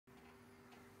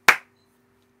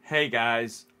Hey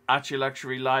guys,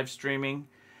 ArchieLuxury live streaming,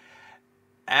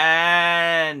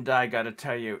 and I gotta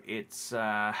tell you, it's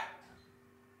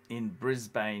in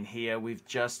Brisbane here. We've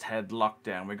just had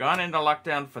lockdown. We're going into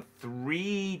lockdown for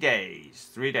 3 days.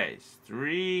 3 days.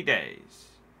 3 days.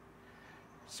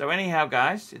 So anyhow,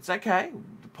 guys, it's okay.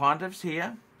 The Pontiff's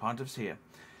here. Pontiff's here.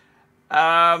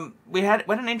 We had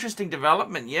an interesting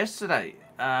development yesterday.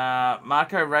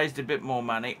 Marco raised a bit more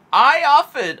money. I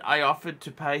offered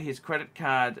to pay his credit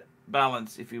card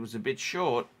balance if he was a bit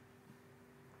short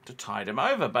to tide him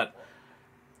over, but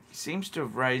he seems to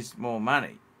have raised more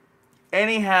money.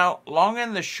 Anyhow, long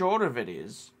and the short of it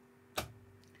is,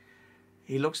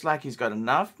 he looks like he's got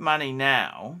enough money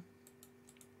now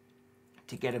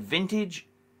to get a vintage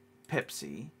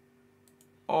Pepsi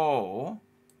or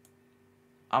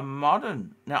a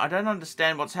modern. Now, I don't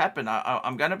understand what's happened.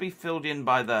 I'm going to be filled in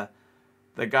by the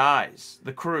guys,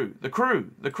 the crew.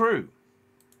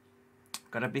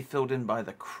 Going to be filled in by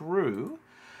the crew.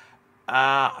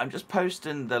 I'm just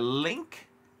posting the link.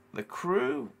 The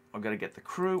crew. I've got to get the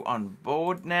crew on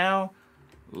board now.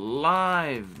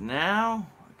 Live now.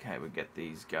 Okay, we'll get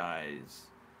these guys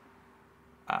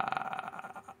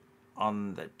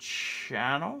on the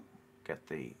channel. Get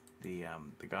the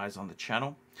guys on the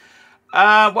channel.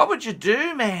 What would you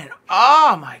do, man?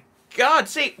 Oh my God!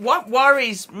 See, what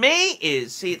worries me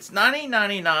is, see, it's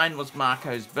 1999 was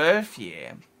Marco's birth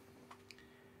year.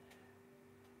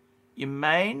 You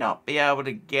may not be able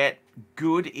to get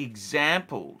good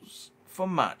examples for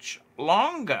much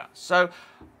longer. So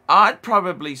I'd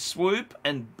probably swoop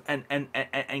and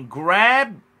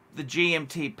grab the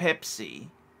GMT Pepsi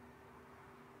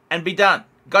and be done.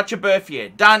 Got your birth year.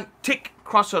 Done. Tick.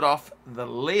 Cross it off the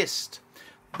list.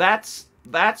 That's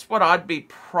what I'd be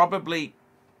probably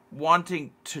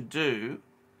wanting to do.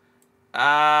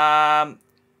 Guys,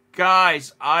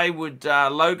 I would,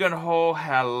 Logan Hall,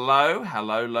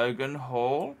 hello, Logan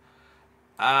Hall.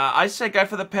 I say go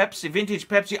for the Pepsi, vintage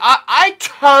Pepsi. I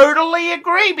totally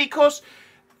agree, because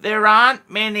there aren't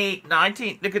many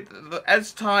look at,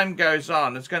 as time goes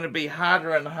on, it's going to be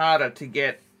harder and harder to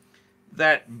get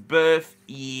that birth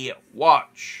year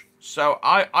watch. So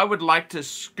I would like to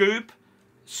swoop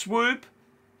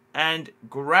and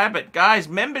grab it. Guys,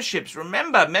 memberships,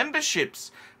 remember,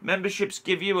 memberships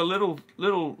give you a little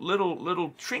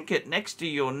trinket next to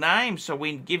your name, so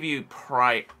we give you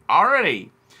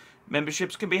priority.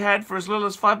 Memberships can be had for as little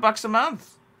as $5 a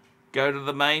month. Go to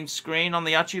the main screen on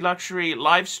the ArchieLuxury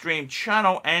live stream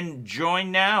channel and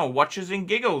join now. Watches and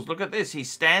giggles. Look at this. He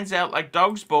stands out like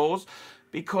dog's balls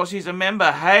because he's a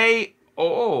member. Hey,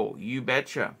 oh, you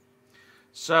betcha.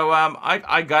 So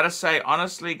I gotta say,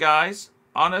 honestly, guys,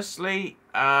 honestly,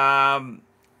 I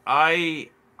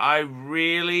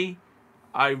really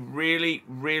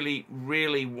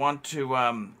want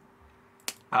to,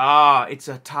 it's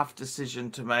a tough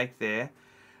decision to make there.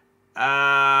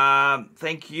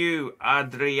 Thank you,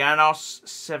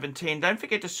 Adrianos17. Don't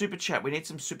forget to super chat. We need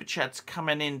some super chats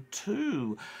coming in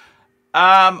too.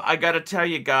 I gotta tell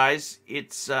you guys,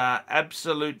 it's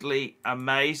absolutely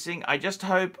amazing. I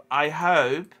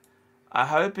hope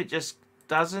it just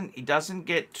doesn't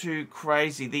get too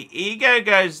crazy. The ego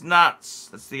goes nuts.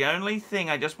 That's the only thing.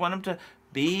 I just want him to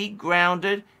be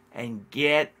grounded and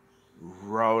get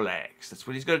ROLEX. That's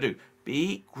what he's got to do.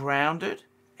 Be grounded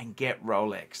and get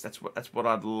ROLEX. That's what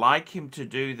I'd like him to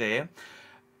do there.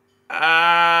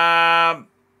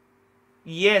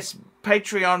 Yes,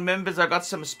 Patreon members, I got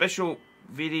some special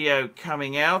video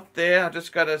coming out there. I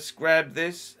just got to grab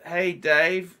this. Hey,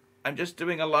 Dave, I'm just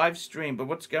doing a live stream, but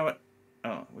what's going...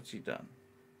 Oh, what's he done?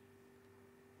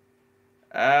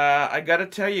 I got to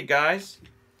tell you guys,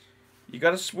 you got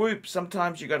to swoop.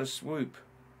 Sometimes you got to swoop.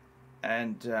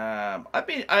 And I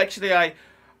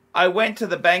went to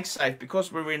the bank safe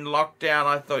because we were in lockdown.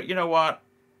 I thought, you know what?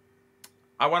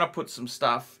 I want to put some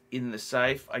stuff in the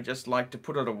safe. I just like to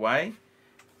put it away.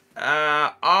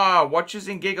 Watches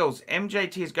and giggles.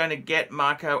 MJT is going to get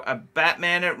Marco a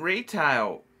Batman at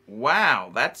retail. Wow,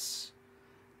 that's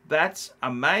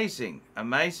amazing.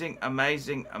 Amazing.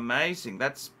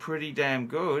 That's pretty damn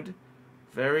good.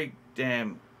 Very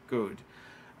damn good.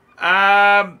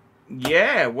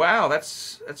 Yeah, wow,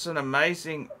 that's an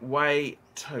amazing way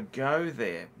to go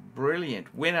there.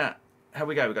 Brilliant. Winner. Here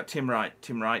we go. We've got Tim Wright.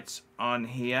 Tim Wright's on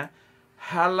here.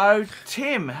 Hello,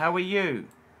 Tim. How are you?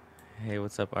 Hey,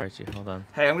 what's up, Archie? Hold on.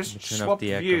 Hey, I'm just swap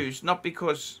views, not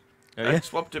because I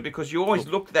swapped it because you always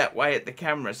look that way at the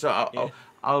camera. So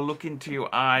I'll look into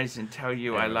your eyes and tell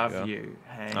you I love you.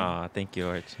 Hey. Aw, thank you,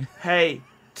 Archie. Hey,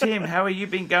 Tim, how are you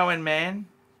been going, man?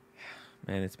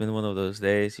 Man, it's been one of those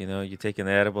days, you know, you take an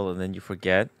edible and then you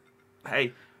forget.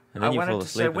 Hey, And I then you wanted fall to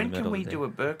say, asleep in the when middle can of we the day. do a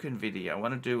Birkin video? I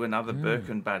want to do another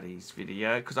Birkin Buddies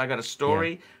video because I got a Yeah.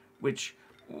 story which,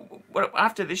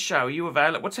 after this show, are you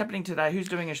available? What's happening today? Who's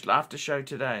doing a after show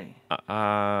today?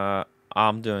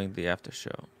 I'm doing the after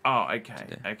show Oh, okay,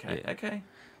 today. okay, Yeah. okay,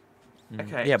 Mm.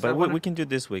 okay. Yeah, So I but wanted, we can do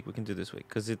this week. We can do this week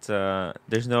because it's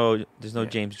there's no yeah.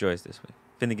 James Joyce this week.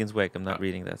 Finnegan's Wake. I'm not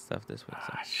reading that stuff this week.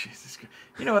 So. Ah, Jesus.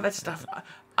 You know what, that stuff,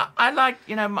 I like,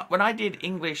 you know, when I did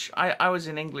English, I was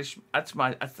in English, that's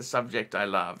the subject I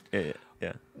loved.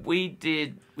 Yeah. We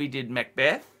did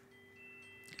Macbeth,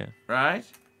 Yeah. right?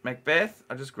 Macbeth,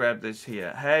 I'll just grab this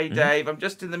here. Hey, Dave, I'm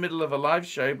just in the middle of a live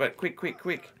show, but quick.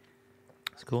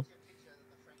 It's cool.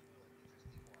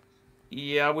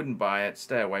 Yeah, I wouldn't buy it.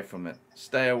 Stay away from it.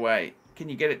 Stay away. Can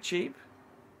you get it cheap?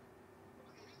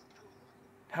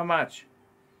 How much?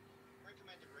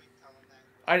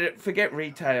 Forget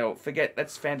retail. Forget,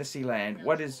 that's Fantasyland.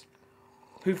 What is...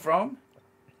 Who from?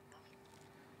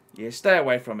 Yeah, stay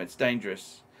away from it. It's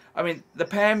dangerous. I mean, the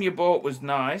Pam you bought was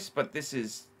nice, but this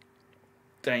is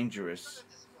dangerous.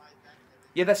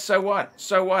 Yeah, that's so what?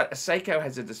 So what? A Seiko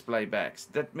has a display backs.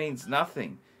 That means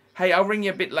nothing. Hey, I'll ring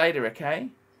you a bit later, okay?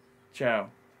 Ciao.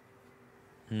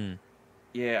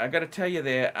 Yeah, I got to tell you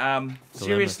there.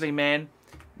 Seriously, man.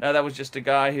 No, that was just a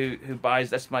guy who buys.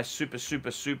 That's my super.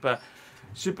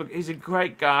 He's a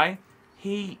great guy.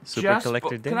 He Super just.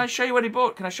 collector day. Can I show you what he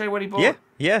bought? Yeah.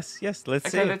 Yes. Let's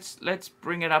see. Okay, let's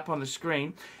bring it up on the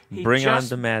screen. He Bring on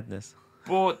just the madness.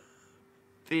 bought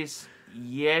this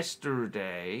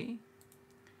yesterday.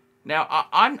 Now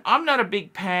I'm not a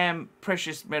big Pam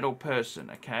precious metal person,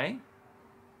 okay?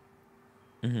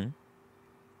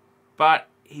 But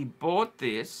he bought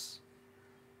this,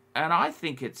 and I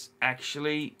think it's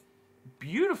actually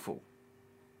beautiful.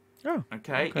 Oh.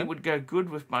 Okay, it would go good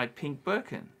with my pink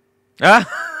Birkin. Ah.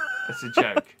 That's a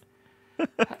joke.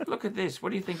 Look at this. What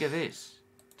do you think of this?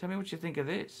 Tell me what you think of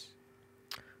this.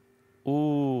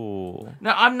 Ooh.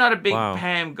 Now, I'm not a big Wow.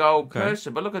 Pam gold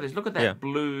person, but look at this. Look at that Yeah.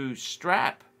 blue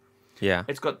strap. Yeah.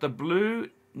 It's got the blue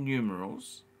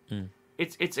numerals.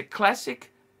 It's a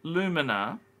classic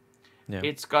Lumina. Yeah.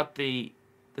 It's got the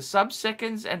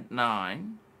sub-seconds at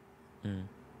 9.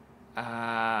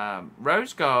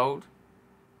 Rose gold.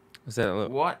 Is that a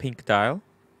What? pink dial?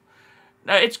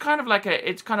 No, it's kind of like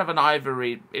it's kind of an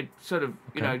ivory. It sort of,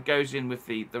 you know, goes in with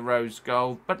the rose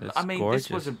gold. But That's I mean, gorgeous.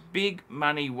 this was a big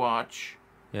money watch.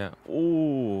 Yeah.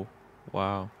 Ooh.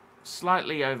 Wow.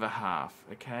 Slightly over half,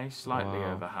 okay? Slightly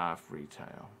Wow. over half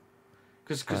retail.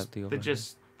 Because Slightly over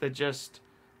they're just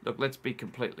look, let's be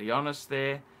completely honest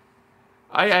there.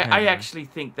 I actually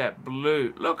think that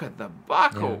blue, look at the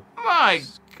buckle. Yeah. My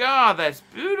God, that's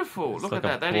beautiful. It's Look like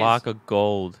at that. a That block is, of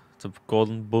gold. It's a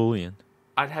golden bullion.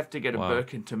 I'd have to get a Wow.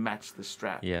 Birkin to match the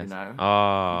strap, Yes. you know?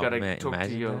 Oh, You gotta man, talk to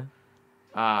imagine your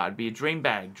that. it'd be a dream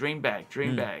bag,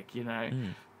 you know.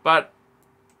 But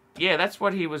yeah, that's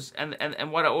what he was,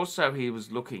 and what also he was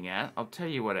looking at. I'll tell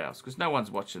you what else, because no one's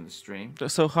watching the stream.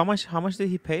 So how much did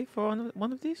he pay for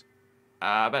one of these?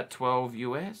 About 12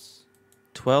 US.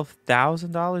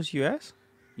 $12,000 US?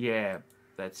 Yeah,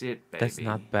 that's it, baby. That's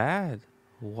not bad.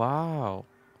 Wow.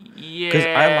 Yeah. Because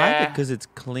I like it because it's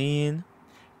clean.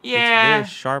 Yeah. It's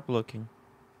very sharp looking.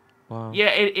 Wow. Yeah,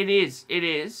 it is. Wow.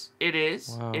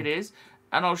 It is.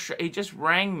 And I'll show. He just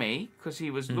rang me because he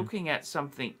was looking at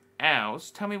something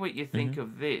else. Tell me what you think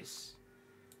of this.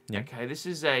 Yeah. Okay, this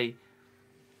is a.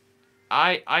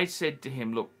 I said to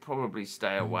him, look, probably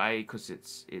stay away because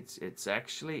it's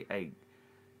actually a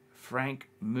Frank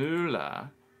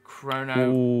Mueller chrono.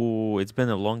 Ooh, it's been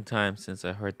a long time since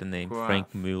I heard the name Graph.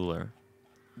 Frank Mueller.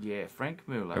 Yeah, Frank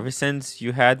Mueller. Ever since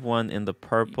you had one in the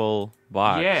purple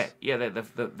box. Yeah, the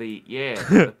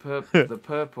the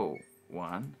purple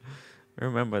one. I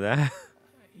remember that.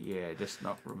 Yeah, just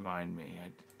not remind me. I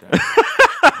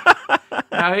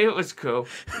don't. No, it was cool.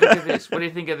 Look at this. What do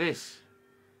you think of this?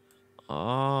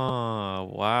 Oh,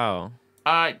 wow.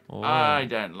 I Wow.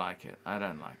 don't like it. I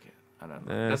don't like it.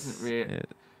 It doesn't really.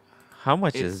 How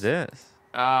much It's- is this?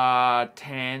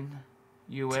 10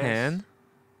 US. 10?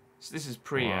 So this is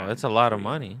pre-owned. Wow, that's a lot of pre-owned.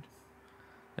 money.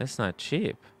 That's not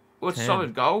cheap. Well, it's 10.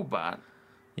 solid gold, but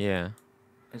Yeah.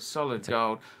 it's solid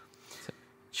gold. the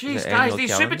Jeez, guys, annual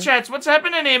these super calendar? chats. What's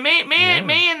happening here? Me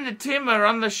Yeah. and the Tim are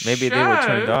on the show. Maybe they were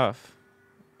turned off.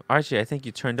 Archie, I think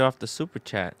you turned off the super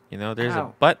chat. You know, there's How?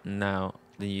 a button now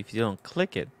that if you don't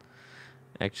click it,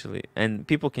 actually, and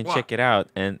people can What? check it out.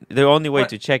 And the only way What?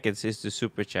 to check it is to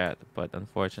super chat. But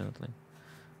unfortunately,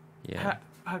 yeah.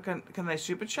 How can they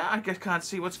super chat? I just can't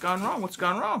see what's going wrong. What's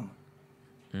going wrong?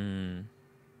 I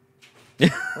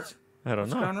don't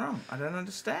What's know. going wrong? I don't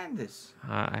understand this.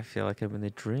 I feel like I'm in a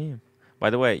dream. By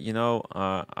the way, you know,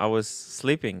 I was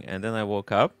sleeping and then I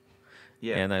woke up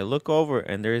Yeah. and I look over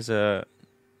and there's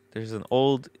an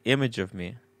old image of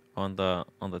me on the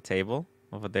table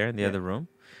over there in the other room,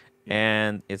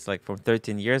 and it's like from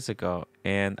 13 years ago,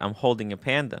 and I'm holding a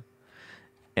panda,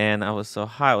 and I was so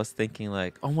high, I was thinking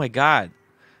like, oh my God,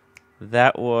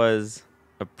 that was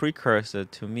a precursor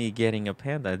to me getting a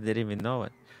panda. I didn't even know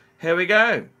it. Here we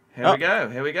go. Here Oh. we go.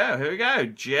 Here we go. Here we go.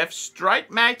 Jeff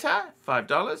Straightmater,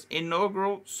 $5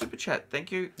 inaugural super chat.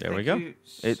 Thank you. There we Thank go. you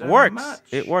It so works. much.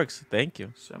 It works. Thank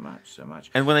you. So much. So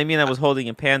much. And when I mean I was holding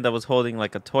a panda, I was holding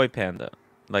like a toy panda,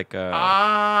 like a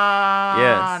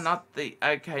yes. Not the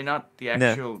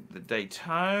actual the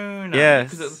Daytona.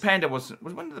 Yes. Because the panda wasn't.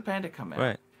 When did the panda come out?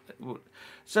 Right.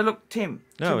 So look, Tim.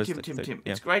 No, Tim.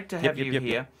 yeah. It's great to have you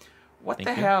here. What Thank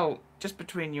the you. hell? Just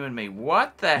between you and me,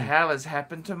 what the hell has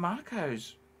happened to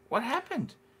Marco's? What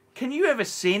happened? Can you ever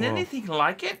seen anything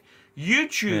like it?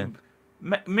 YouTube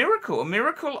miracle, a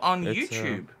miracle on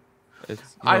YouTube.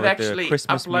 It's, I've like the actually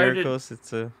Christmas uploaded. miracles.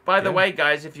 It's a. By the way,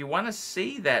 guys, if you want to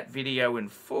see that video in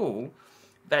full,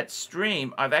 that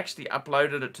stream, I've actually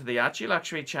uploaded it to the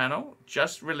ArchieLuxury channel.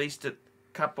 Just released it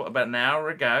about an hour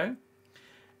ago,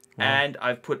 and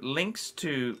I've put links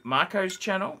to Marco's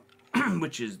channel,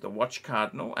 which is the Watch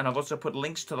Cardinal, and I've also put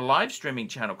links to the live streaming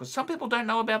channel because some people don't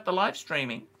know about the live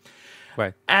streaming.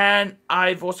 Right. And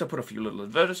I've also put a few little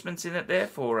advertisements in it there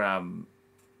for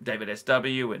David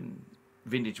SW and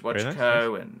Vintage Watch Very nice,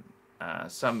 Co. and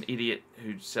some idiot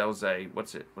who sells a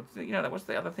what's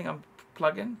the other thing I'm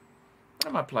plugging? What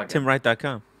am I plugging?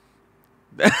 TimWright.com.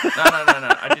 No.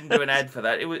 I didn't do an ad for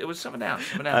that. It was someone else.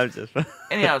 I'm just.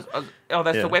 Anyhow, that's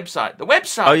Yeah. the website. The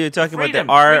website. Oh, you're talking about the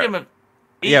freedom of.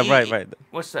 Yeah, right.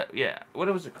 What's that? Yeah.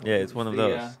 What was it called? Yeah, it's one of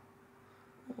those.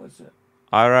 What was it?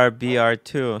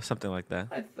 RRBR2 or something like that.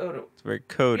 I thought it. It's very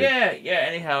coded. Yeah.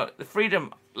 Anyhow, the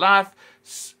freedom, life.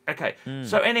 Okay.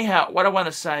 So anyhow, what I want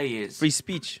to say is Free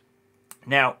speech.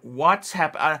 now what's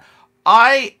happened.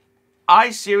 I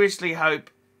seriously hope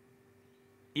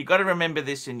you got to remember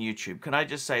this in YouTube. Can I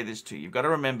just say this to you? You've got to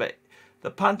remember,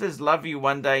 the punters love you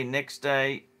one day, next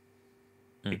day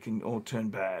it can all turn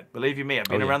bad. Believe you me, I've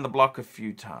been around the block a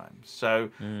few times. So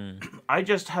I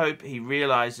just hope he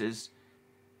realizes.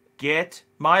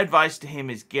 My advice to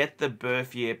him is get the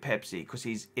birth year Pepsi because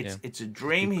it's a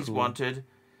dream he's wanted.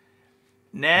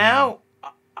 Now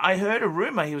I heard a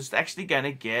rumor he was actually going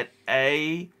to get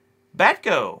a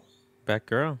Batgirl.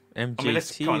 Batgirl. MJT. I mean,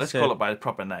 let's call it by the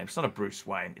proper name. It's not a Bruce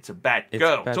Wayne. It's a Batgirl.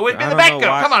 Batgirl. It's always been the I don't know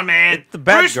Batgirl. why. Come on, man. It's the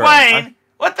Bruce Batgirl. Wayne.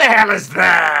 What the hell is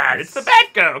that? It's the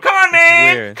Batgirl. Come on,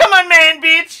 man. weird. Come on, man,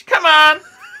 bitch. Come on.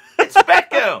 It's a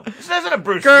Batgirl. This isn't a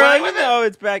Bruce Girl, Wayne. you know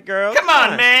it's Batgirl. Come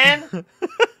on, man.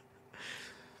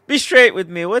 Be straight with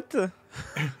me. What the?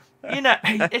 You know,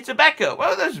 it's a Batgirl.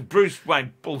 Well, that's Bruce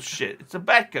Wayne bullshit. It's a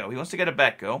Batgirl. He wants to get a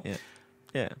Batgirl.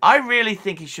 Yeah. I really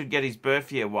think he should get his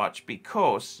birth year watch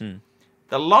because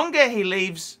the longer he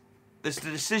leaves the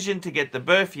decision to get the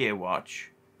birth year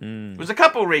watch, there's a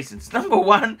couple reasons. Number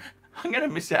one, I'm going to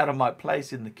miss out on my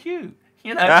place in the queue.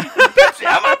 You know, Pepsi,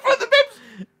 I'm up for the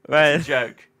Pepsi. Right. It's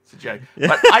a joke.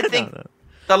 But I think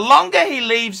the longer he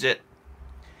leaves it,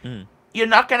 you're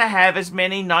not going to have as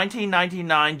many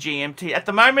 1999 GMT. At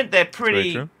the moment, they're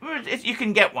pretty. You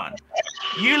can get one.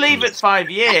 You leave it 5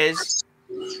 years,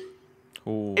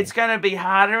 Ooh. it's going to be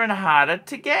harder and harder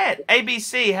to get.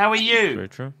 ABC, how are you? Very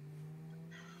true.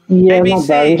 Yeah, ABC. not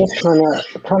bad. I'm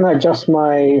just trying to adjust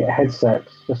my headset.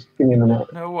 Just give me a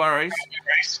minute. No worries.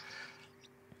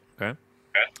 Okay.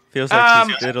 Feels like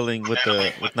he's fiddling with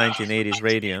 1980s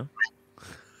radio.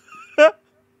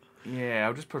 Yeah,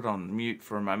 I'll just put it on mute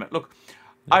for a moment. Look,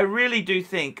 I really do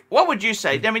think. What would you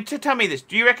say? I mean, tell me this.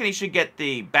 Do you reckon he should get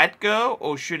the Batgirl,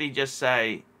 or should he just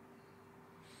say?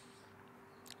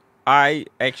 I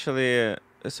actually.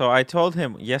 So I told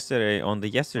him yesterday on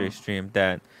the stream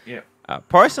that. Yeah.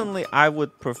 Personally, I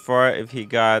would prefer if he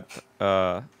got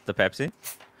the Pepsi.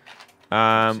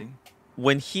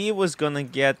 When he was gonna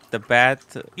get the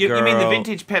Batgirl. You mean the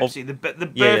vintage Pepsi, the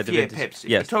birth year Pepsi?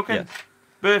 Yes. We're talking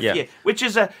birth year, which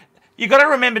is a. You got to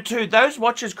remember too. Those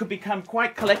watches could become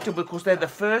quite collectible because they're the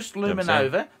first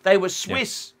Luminova. They were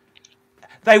Swiss.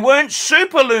 They weren't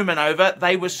super Luminova.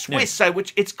 They were Swiss. So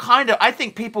which it's kind of. I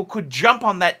think people could jump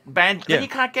on that band. Then you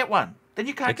can't get one. Then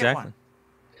you can't get one.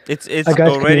 It's guys,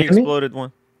 already exploded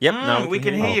one. Yep. Now we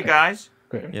can hear you guys.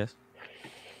 Great. Yes.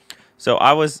 So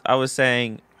I was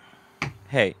saying,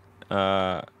 hey,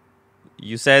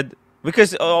 you said.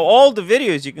 Because all the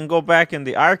videos, you can go back in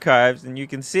the archives and you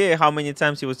can see how many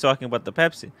times he was talking about the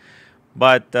Pepsi.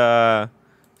 But,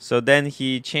 so then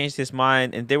he changed his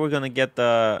mind and they were going to get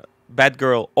the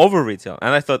Batgirl over retail.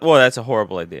 And I thought, well, that's a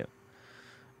horrible idea.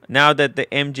 Now that the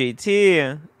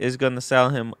MJT is gonna sell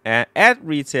him at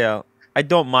retail, I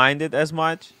don't mind it as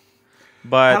much.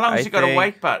 But How long I has he got to think,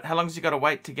 wait? But how long has he got to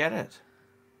wait to get it?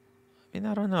 I mean,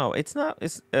 I don't know. It's not.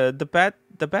 It's the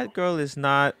Batgirl is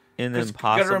not an Because you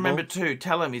got to remember impossible. too.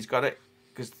 Tell him he's got it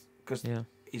because Yeah.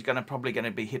 he's probably going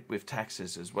to be hit with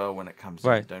taxes as well when it comes in.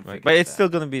 Right. Don't Right. forget But it's that. still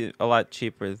gonna be a lot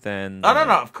cheaper than. Oh no,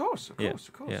 of course, of Yeah. course,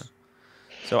 of course. Yeah.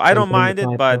 So I don't mind it,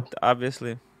 175 but plus.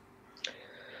 obviously,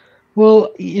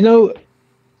 Well,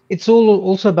 it's all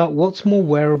also about what's more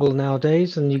wearable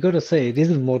nowadays, and you got to say it is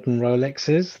modern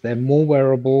Rolexes. They're more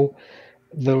wearable.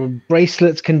 The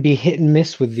bracelets can be hit and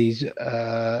miss with these Yeah,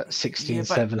 but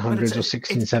 16700s or it's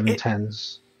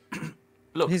 16710s.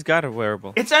 look. he's got a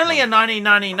wearable. It's only a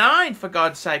 1999 for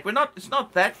God's sake. It's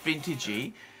not that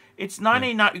vintagey. It's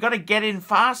 99. You got to get in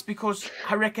fast because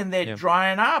I reckon they're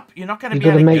drying up. You're not going to You be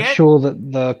got to able to make get. sure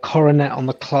that the coronet on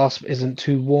the clasp isn't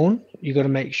too worn. You got to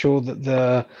make sure that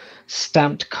the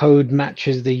stamped code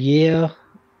matches the year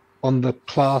on the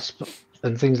clasp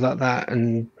and things like that,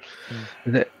 and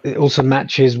that it also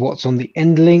matches what's on the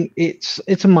end link. It's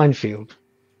a minefield.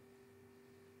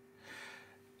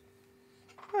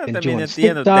 Well, And I do you mean, want at the end stick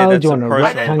of the day, dial? Do that's you a want a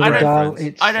personal rectangle dial? preference.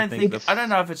 It's I don't think. it's- I don't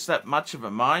know if it's that much of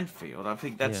a minefield. I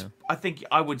think that's. Yeah. I think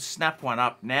I would snap one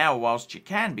up now whilst you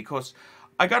can because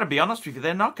I got to be honest with you,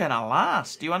 they're not going to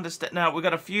last. Do you understand? Now we've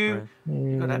got a few. Right.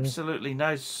 We've got absolutely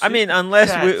no. I mean, super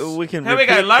unless chats. we can. Here we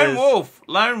go. repeat Lone this- Wolf.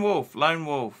 Lone Wolf. Lone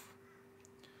Wolf.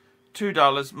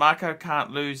 $2. Marco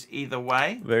can't lose either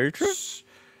way. Very true.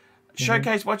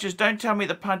 Showcase watchers, don't tell me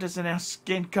the punters in our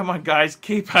skin. Come on, guys,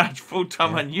 keep Arch full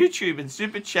time on YouTube and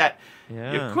super chat.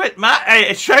 Yeah. You quit,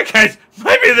 Hey, Showcase.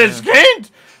 Maybe they're skinned.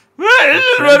 This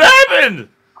is what happened.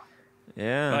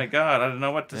 Yeah. My God, I don't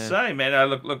know what to say, man.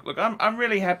 Look. I'm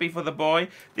really happy for the boy.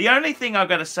 The only thing I've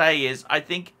got to say is I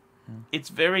think it's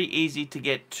very easy to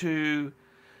get too.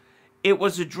 It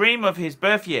was a dream of his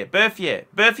birth year Pepsi,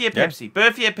 But if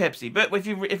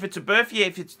it's a birth year,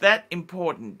 if it's that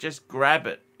important, just grab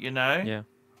it. Yeah.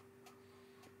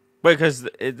 Because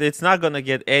it's not gonna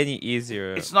get any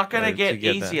easier. It's not going to get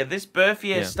easier. This birth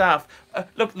year stuff.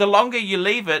 Look, the longer you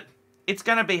leave it, it's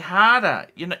going to be harder.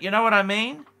 You know what I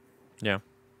mean? Yeah.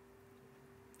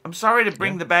 I'm sorry to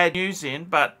bring the bad news in,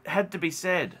 but had to be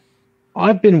said.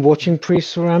 I've been watching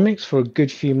pre-ceramics for a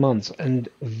good few months, and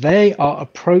they are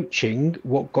approaching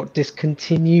what got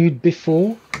discontinued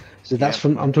before. So that's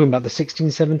I'm talking about the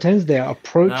 16710s. They are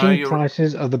approaching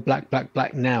prices of the black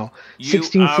now.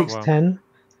 16610. I'm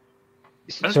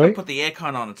just going to put the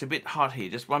aircon on. It's a bit hot here.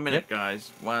 Just 1 minute, guys.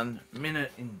 1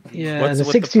 minute. Yeah, What's the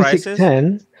with the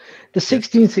 16610. The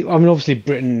 16. I mean, obviously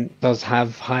Britain does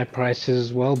have high prices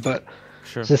as well, but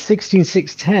Sure. the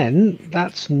 16610,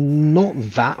 that's not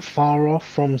that far off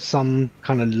from some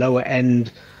kind of lower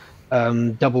end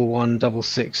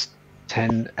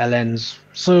 116610 LNs.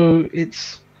 So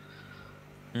it's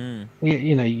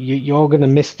you're going to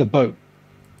miss the boat.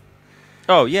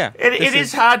 Oh yeah. It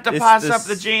is hard to pass up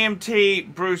the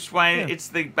GMT Bruce Wayne. Yeah. It's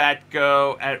the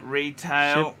Batgirl at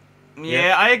retail. Yeah,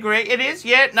 Yeah. I agree. It is.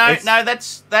 Yeah, no,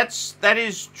 that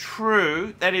is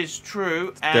true. That is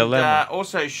true. And dilemma.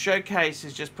 Also, Showcase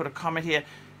has just put a comment here.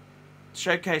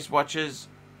 Showcase watches.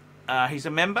 He's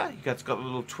a member. It's got a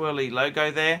little twirly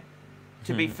logo there.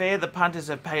 To be fair, the punters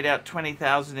have paid out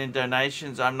 20,000 in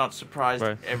donations. I'm not surprised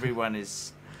everyone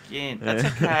is skinned. That's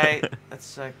okay.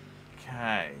 That's okay.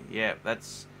 Yeah,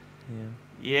 that's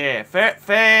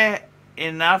fair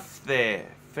enough there.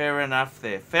 Fair enough.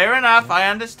 I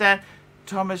understand.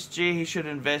 Thomas G, he should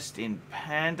invest in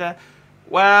Panda.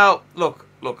 Well, look.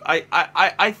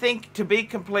 I think, to be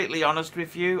completely honest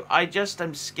with you, I just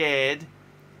am scared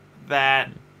that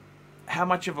how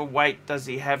much of a weight does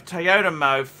he have? Toyota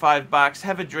Mo, $5.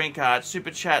 Have a drink, Art.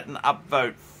 Super chat and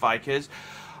upvote, Fikers.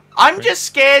 I'm just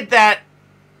scared that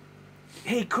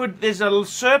there's a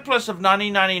surplus of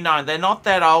 1999. They're not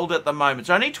that old at the moment. It's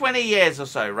only 20 years or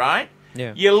so, right?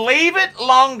 Yeah. You leave it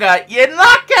longer, you're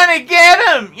not going to get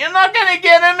them. You're not going to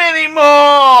get them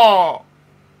anymore.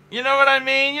 You know what I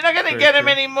mean? You're not going to get them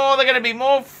anymore. They're going to be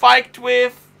more faked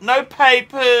with. No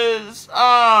papers.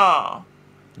 Oh.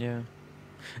 Yeah.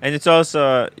 And it's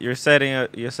also, you're setting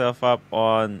yourself up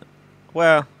on,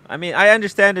 well, I mean, I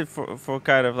understand it for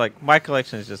kind of like, my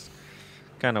collection is just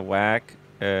kind of whack.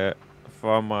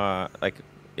 From like,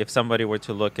 if somebody were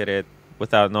to look at it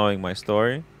without knowing my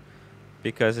story,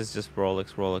 because it's just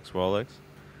Rolex.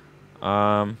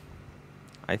 I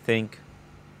think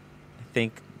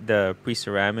the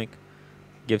pre-ceramic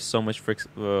gives so much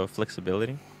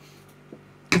flexibility.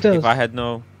 It does. If I had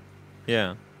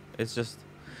it's just,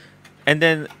 and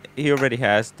then he already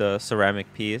has the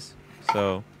ceramic piece,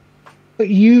 so But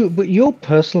your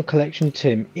personal collection,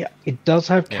 Tim, yeah, it does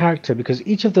have Yeah. character because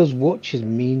each of those watches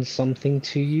means something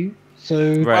to you.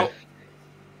 So Right. Well,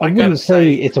 I I gotta wouldn't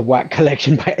say say, it's a whack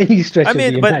collection by any stretch I of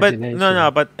the mean, but no,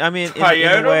 imagination. but I mean,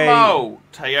 Toyota in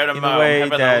a Mo. I'm way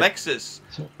having a that Lexus.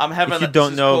 So, I'm having if you a, this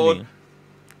don't is know called me,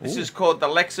 this ooh, is called the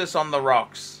Lexus on the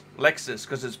rocks. Lexus,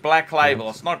 because it's black label. Lexus.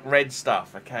 It's not red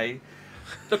stuff. Okay.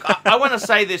 Look, I want to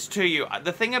say this to you.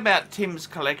 The thing about Tim's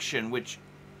collection, which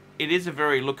it is a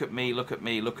very look at me, look at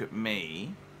me, look at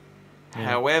me. Yeah.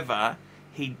 However,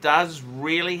 he does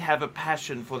really have a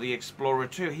passion for the Explorer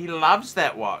 2. He loves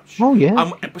that watch. Oh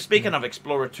yeah, Speaking of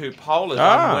Explorer 2 polars,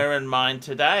 I'm Ah. wearing mine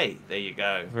today. There you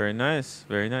go. very nice,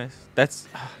 very nice. That's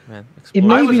man, it Explorer.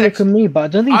 may was be look ex- at me, but I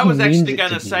don't think I he was means actually it going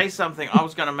to to be. say something. I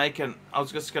was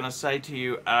just going to say to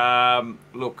you,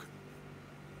 look,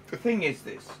 the thing is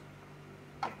this.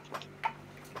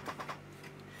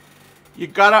 You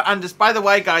gotta understand. By the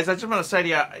way, guys, I just want to say to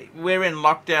you, we're in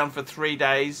lockdown for 3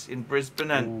 days in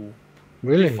Brisbane, and Ooh.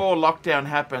 Really? before lockdown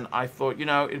happened, I thought,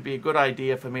 it'd be a good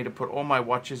idea for me to put all my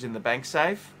watches in the bank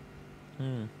safe.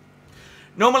 Hmm.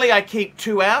 Normally, I keep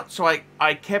 2 out, so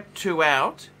I kept 2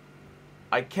 out.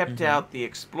 I kept out the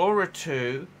Explorer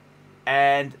 2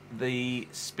 and the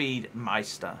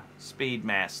Speedmaster.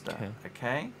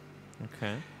 Okay?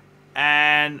 Okay.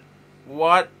 And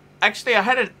what... Actually,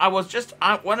 I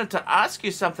wanted to ask you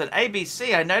something.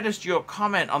 ABC, I noticed your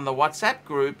comment on the WhatsApp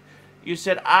group. You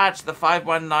said, Arch, the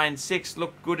 5196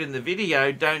 looked good in the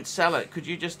video. Don't sell it. Could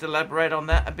you just elaborate on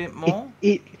that a bit more?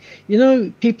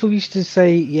 People used to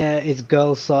say, yeah, it's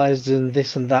girl sized and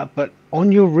this and that, but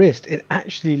on your wrist, it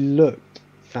actually looked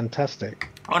fantastic.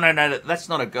 Oh, no, that's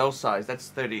not a girl size. That's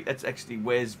 30. That's actually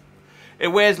it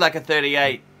wears like a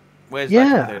 38. Wears like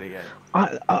a 38.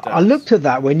 I looked at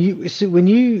that when you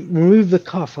removed the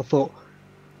cuff. I thought,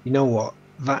 you know what,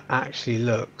 that actually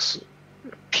looks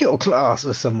pure class,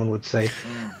 as someone would say.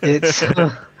 It's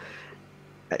the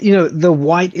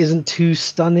white isn't too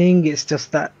stunning. It's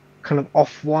just that kind of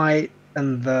off white,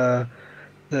 and the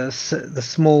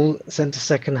small center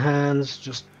second hands,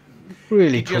 just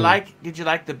really cool. Did you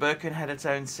like the Birkin had its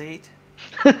own seat?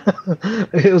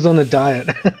 It was on a diet.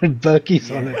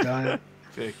 Berkey's on a diet.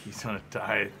 Birkin's on a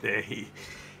diet there.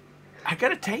 I got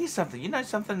to tell you something. You know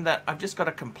something that I've just got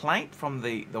a complaint from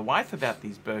the wife about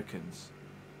these Birkins.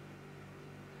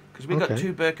 Because we got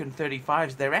 2 Birkin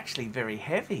 35s. They're actually very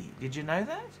heavy. Did you know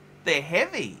that? They're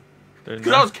heavy.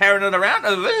 Because I was carrying it around.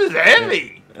 This is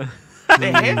heavy.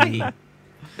 They're heavy.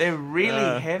 They're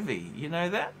really heavy. You know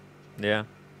that? Yeah.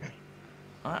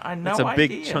 I know. It's a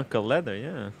big chunk of leather.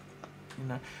 Yeah.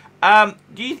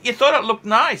 You thought it looked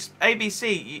nice.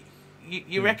 ABC.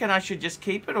 You reckon I should just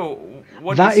keep it, or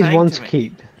what? That is one to me?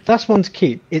 keep. That's one to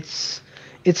keep. It's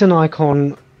an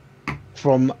icon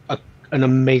from an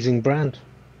amazing brand.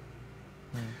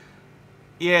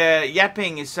 Yeah,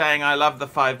 Yapping is saying I love the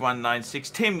 5196.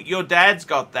 Tim, your dad's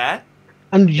got that.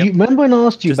 And you remember when I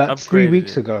asked you Just about 3 upgraded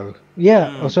weeks it. ago?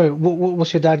 Yeah. Oh, sorry.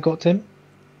 What's your dad got, Tim?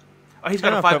 Oh, he's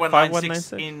got a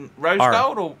 5196 in rose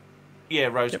gold, or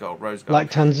rose gold. Like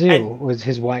Tanzil was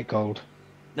his white gold.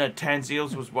 No,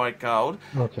 Tanzil's was white gold.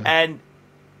 Okay. And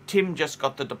Tim just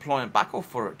got the deployment buckle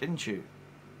for it, didn't you?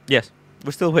 Yes.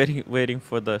 We're still waiting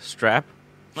for the strap.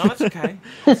 No, that's okay.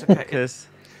 That's okay. Because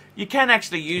You can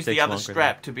actually use the takes other longer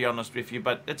strap, to be honest with you,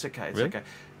 but it's okay. It's Really? okay.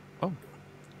 Oh.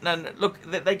 No, look,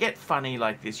 they get funny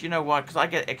like this. You know why? Because I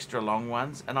get extra long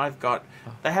ones, and I've got.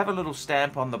 They have a little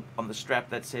stamp on the strap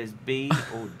that says B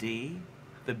or D.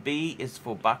 The B is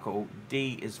for buckle.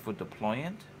 D is for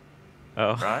deployant.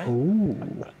 Oh. Right.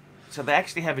 Ooh. So they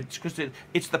actually have it because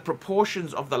it's the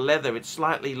proportions of the leather. It's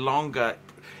slightly longer.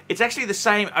 It's actually the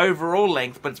same overall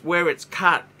length, but it's where it's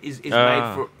cut is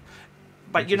made for.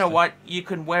 But you know what? You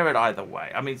can wear it either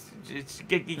way. I mean,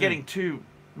 you're getting too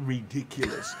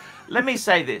ridiculous. Let me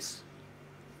say this.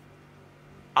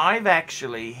 I've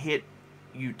actually hit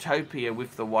utopia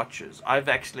with the watches. I've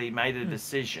actually made a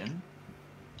decision.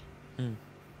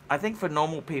 I think for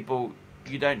normal people,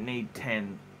 you don't need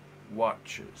 10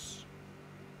 watches.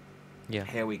 Yeah.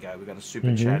 Here we go. We've got a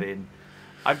super chat in.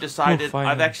 I've decided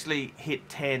finally. I've actually hit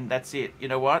 10. That's it. You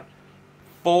know what?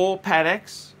 4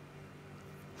 Pateks,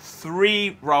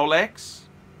 3 Rolex,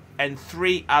 and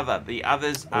 3 other. The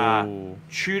others are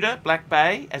Tudor Black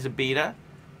Bay as a beater,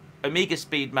 Omega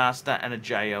Speedmaster, and a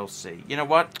JLC. You know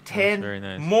what? 10 very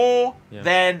nice. more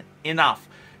than enough.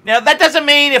 Now, that doesn't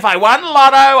mean if I won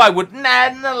Lotto, I wouldn't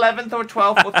add an 11th or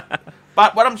 12th.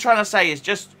 But what I'm trying to say is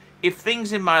just if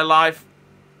things in my life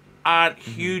aren't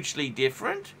hugely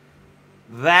different,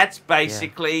 that's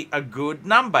basically a good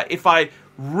number. If I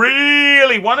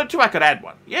really wanted to, I could add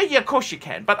one. Yeah, of course you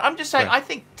can. But I'm just saying, I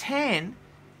think 10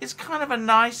 is kind of a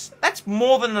nice. That's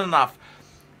more than enough.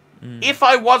 If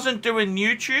I wasn't doing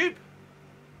YouTube,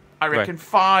 I reckon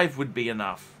 5 would be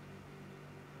enough.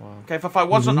 Wow. Okay, if I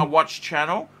wasn't a watch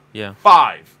channel, Yeah.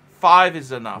 5. 5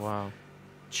 is enough. Wow.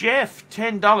 Jeff,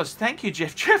 $10. Thank you,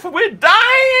 Jeff. Jeff, we're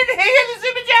dying here. The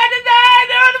super chat today.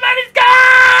 No, the money's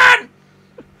gone.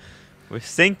 We're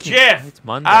sinking. Jeff, It's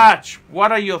Monday. Arch,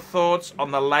 what are your thoughts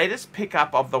on the latest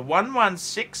pickup of the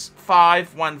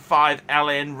 116515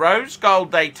 LN Rose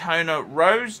Gold Daytona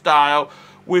Rose Dial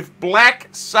with black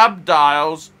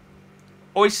sub-dials,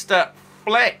 Oyster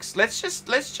Flex? Let's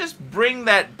just bring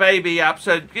that baby up.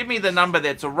 So give me the number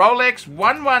there. It's a Rolex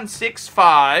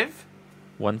 1165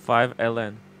 15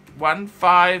 LN.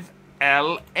 15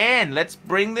 LN. Let's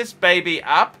bring this baby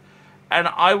up, and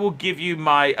I will give you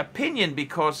my opinion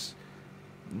because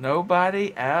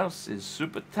nobody else is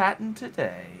super titan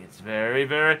today. It's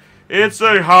very, it's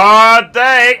a hard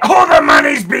day. All the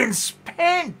money's been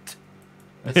spent.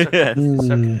 Yes. Okay.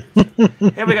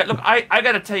 Here we go. Look, I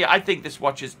got to tell you, I think this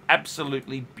watch is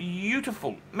absolutely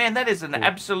beautiful. Man, that is an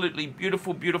absolutely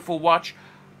beautiful, beautiful watch.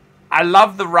 I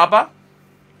love the rubber.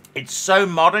 It's so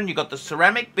modern. You got the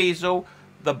ceramic bezel,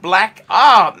 the black.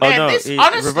 Oh, man, no, this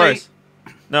honestly. reverse.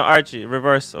 No, Archie,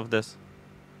 reverse of this.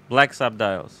 Black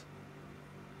sub-dials.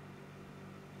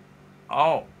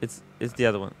 Oh, It's the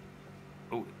other one.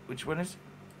 which one is it?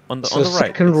 On the So right.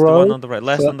 second It's row, the one on the right.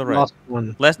 Last on the right. Last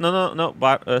one. Last no.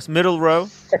 Middle row.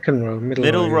 Second row.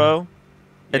 Middle row.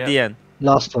 At Yeah. the end.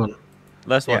 Last one.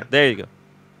 Last one. Yeah. There you go.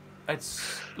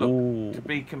 It's look, Ooh. to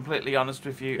be completely honest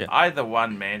with you, Yeah. either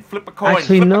one, man. Flip a coin.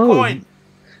 Actually, flip no. a coin.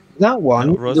 That one,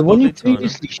 No, rose the one you gold Daytona.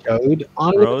 previously showed, I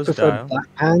would Rose prefer dial. black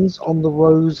hands on the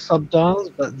rose sub-dials,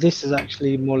 but this is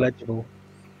actually more legible.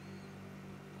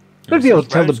 You'd be able to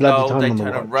tell the Rose bloody gold, time on the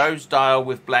Daytona watch. rose dial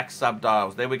with black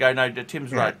sub-dials. There we go. No,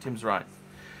 Tim's right. Tim's right.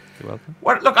 You're welcome.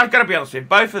 What? Look, I've got to be honest with you.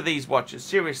 Both of these watches,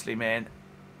 seriously, man.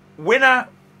 Winner,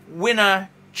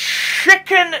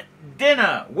 chicken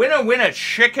dinner. Winner,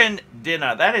 chicken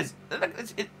dinner. That is,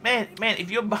 man. If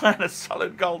you're buying a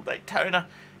solid gold Daytona,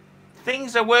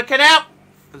 things are working out.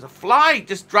 There's a fly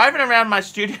just driving around my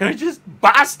studio, just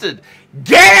bastard.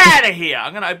 Get out of here!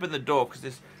 I'm gonna open the door because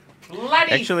this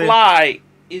bloody fly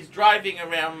is driving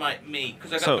around me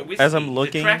because I got the whiskey. As I'm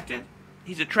looking,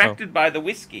 he's attracted by the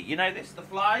whiskey. You know this? The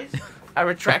flies are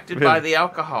attracted by the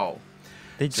alcohol.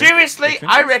 Seriously,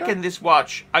 I reckon this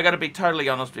watch. I got to be totally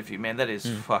honest with you, man. That is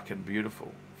fucking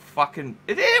beautiful. We're fucking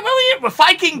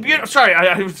beautiful.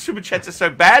 Sorry, super chats are so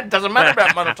bad. Doesn't matter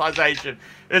about monetization.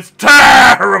 It's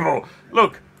terrible.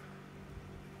 Look,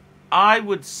 I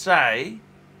would say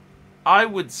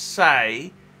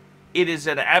it is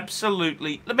an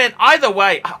absolutely. Man, either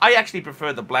way, I actually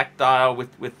prefer the black dial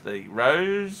with the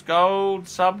rose gold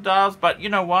sub dials. But you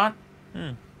know what?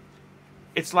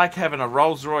 It's like having a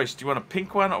Rolls Royce. Do you want a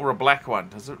pink one or a black one?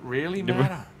 Does it really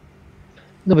matter?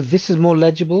 No, but this is more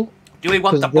legible. Do we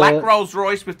want the black Rolls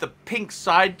Royce with the pink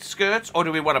side skirts, or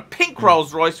do we want a pink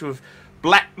Rolls Royce with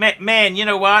black? Man, you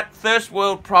know what? First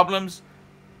world problems.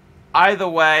 Either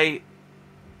way,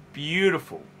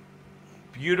 beautiful.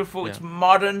 Beautiful. Yeah. It's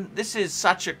modern. This is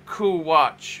such a cool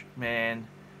watch, man.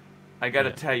 I got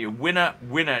to tell you, winner,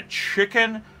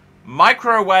 chicken,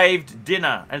 microwaved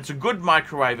dinner. And it's a good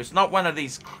microwave. It's not one of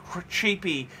these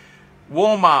cheapy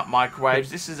Walmart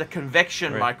microwaves. This is a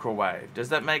convection microwave. Does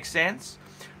that make sense?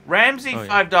 Ramsey,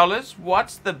 $5.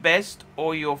 What's the best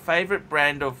or your favorite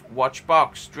brand of watch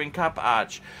box? Drink up,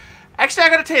 Arch. Actually, I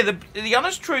got to tell you, the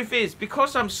honest truth is,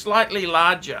 because I'm slightly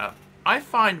larger, I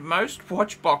find most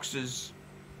watch boxes,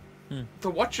 the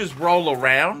watches roll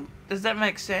around. Does that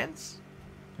make sense?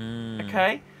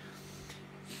 Okay.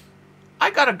 I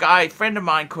got a friend of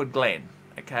mine called Glenn.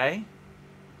 Okay.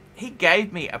 He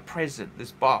gave me a present,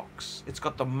 this box. It's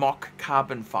got the mock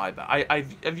carbon fiber.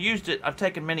 I've used it. I've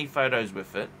taken many photos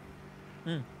with it.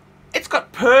 It's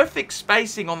got perfect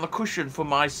spacing on the cushion for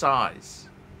my size.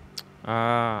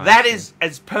 That is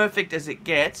as perfect as it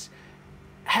gets.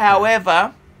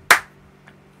 However,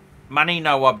 money,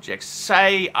 no objects.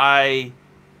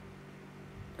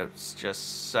 Let's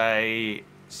just say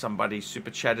somebody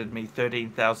super chatted me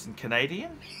 13,000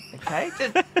 Canadian. Okay,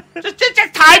 just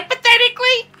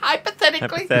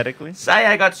hypothetically. Say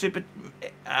I got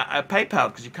PayPal,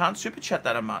 because you can't super chat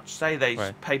that much. Say they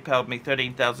PayPal'd me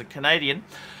 13,000 Canadian.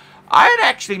 I had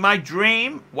actually my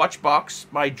dream watch box.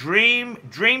 My dream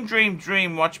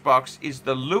watch box is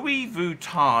the Louis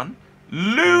Vuitton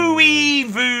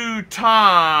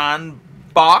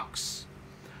box.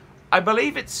 I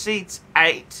believe it seats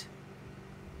 8,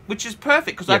 which is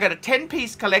perfect because I got a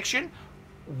 10-piece collection.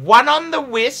 One on the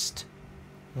wrist,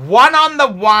 one on the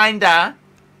winder,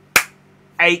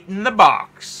 8 in the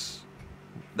box.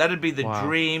 That'd be the Wow.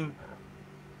 dream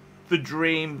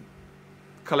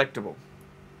collectible.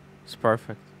 It's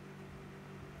perfect.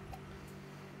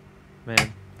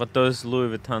 Man, but those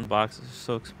Louis Vuitton boxes are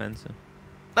so expensive.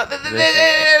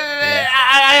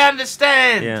 I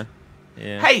understand. Yeah.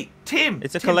 Yeah. Hey, Tim.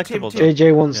 It's a Tim, collectible, Tim. though.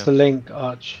 JJ wants Yeah. the link,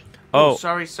 Arch. Oh, Oh,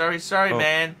 sorry, Oh.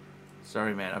 man.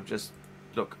 Sorry, man. I'm just...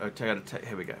 Look,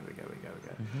 here we go.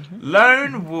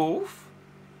 Lone Wolf,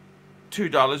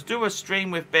 $2. Do a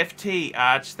stream with Beth T,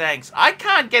 Arch. Thanks. I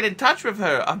can't get in touch with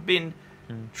her. I've been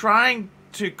trying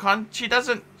to... She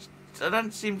doesn't... I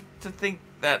don't seem to think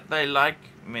that they like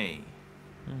me.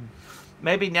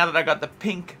 Maybe now that I got the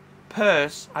pink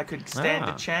purse, I could stand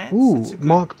a chance. Ooh, It's a good-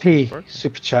 Mark P. Perfect.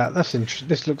 Super chat. That's interesting.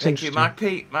 This looks Thank you,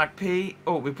 interesting. Mark P.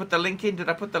 Oh, we put the link in. Did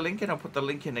I put the link in? I'll put the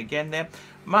link in again there.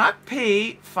 Mark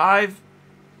P, £5.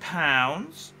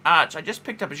 Arch, I just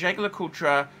picked up a Jaguar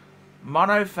Cultra,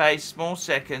 mono face, small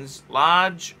seconds,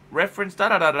 large, reference,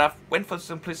 went for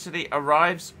simplicity,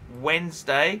 arrives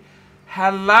Wednesday.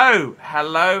 Hello,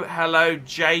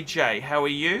 JJ. How are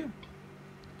you?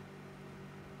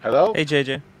 Hello? hey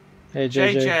JJ. Hey,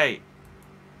 JJ. JJ.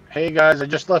 Hey guys, I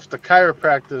just left the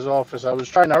chiropractor's office. I was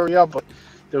trying to hurry up, but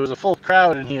there was a full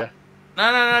crowd in here.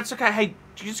 No, it's okay. Hey,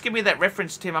 just give me that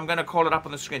reference, Tim. I'm going to call it up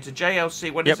on the screen. So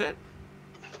JLC, what is it?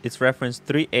 It's reference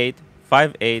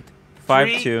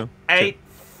 385852.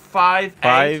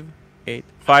 3858.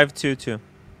 522.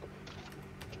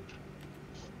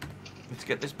 Let's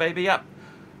get this baby up.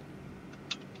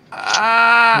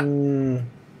 Mm,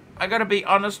 I gotta be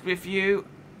honest with you.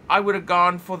 I would have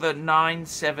gone for the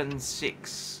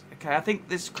 976. Okay, I think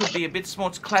this could be a bit small.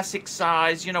 It's classic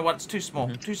size. You know what? It's too small.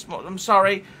 Too small. I'm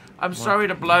sorry. I'm sorry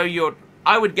to blow your...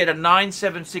 I would get a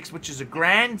 976, which is a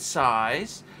grand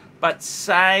size, but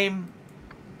same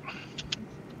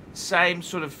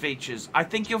sort of features. I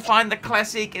think you'll find the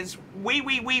classic is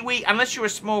wee. Unless you're a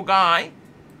small guy,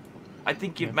 I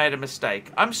think you've made a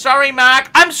mistake. I'm sorry, Mark.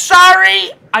 I'm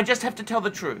sorry. I just have to tell the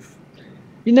truth.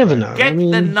 you never know. Get I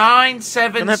mean, the You don't have to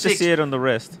 976. see it on the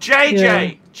wrist.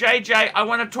 JJ, I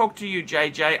want to talk to you,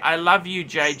 JJ. I love you,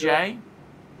 JJ.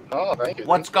 Oh, thank you.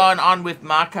 What's going on with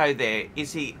Marco there?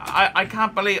 Is he... I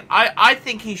can't believe... I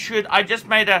think he should...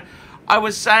 I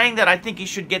was saying that I think he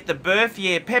should get the birth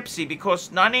year Pepsi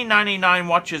because 1999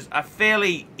 watches are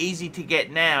fairly easy to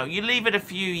get now. You leave it a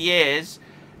few years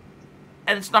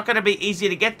and it's not going to be easy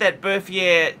to get that birth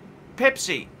year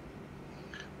Pepsi.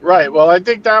 Right. Well, I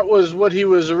think that was what he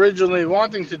was originally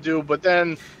wanting to do, but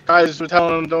then guys were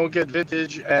telling him don't get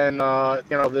vintage, and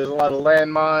there's a lot of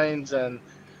landmines, and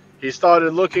he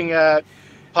started looking at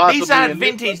possibly. These aren't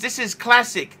vintage. This is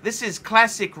classic. This is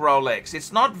classic Rolex.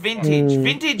 It's not vintage.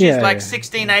 Vintage is yeah, like yeah.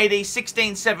 1680,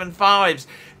 1675s.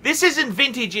 This isn't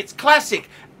vintage. It's classic.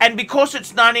 And because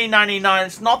it's 1999,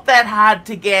 it's not that hard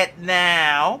to get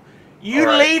now. You All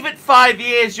right. leave it 5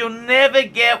 years, you'll never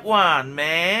get one,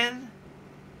 man.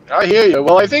 I hear you.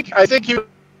 Well, I think he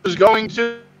was going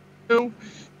to,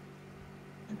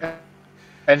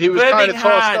 and he was kind of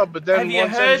tossed up. But then have you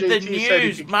once heard the NJT said he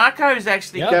news? could Marco's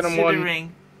actually get him one.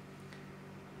 considering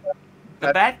the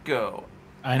Batgirl.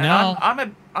 I And know.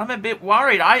 I'm a bit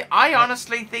worried. I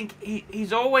honestly think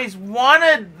he's always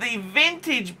wanted the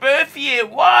vintage birth year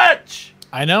watch.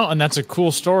 I know, and that's a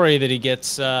cool story that he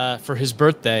gets for his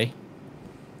birthday.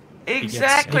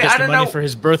 Exactly. He gets I the don't money know. for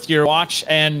his birth year watch,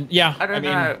 and yeah, I don't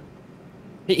mean, know.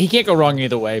 he can't go wrong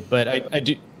either way. But I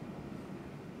do.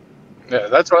 Yeah,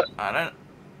 that's what. I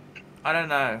don't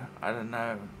know. I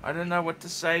don't know what to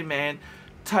say, man.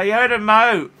 Toyota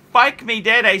Mo, fake me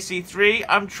dead, AC3.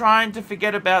 I'm trying to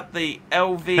forget about the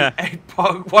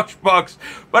LV8 watch box,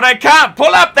 but I can't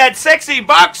pull up that sexy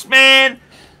box, man.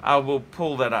 I will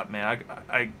pull that up, man.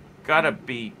 I gotta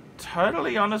be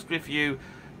totally honest with you,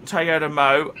 Toyota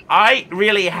Mo. I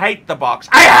really hate the box.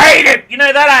 I hate it. You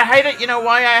know that I hate it. You know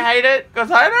why I hate it? Because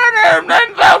I don't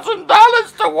have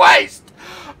 $9,000 to waste.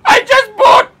 I just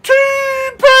bought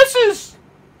 2 purses.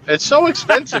 It's so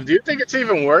expensive. Do you think it's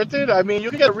even worth it? I mean, you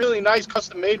can get a really nice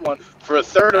custom-made one for a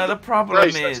third of No, the the problem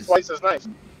price. That's is... twice as nice.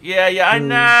 Yeah,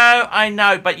 I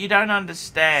know, but you don't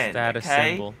understand. Status okay?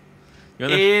 symbol. You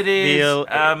wanna It is feel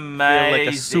amazing.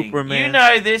 like a Superman. You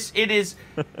know this. It is.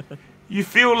 You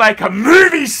feel like a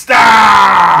movie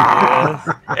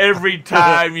star. Every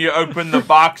time you open the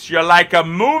box, you're like a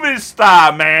movie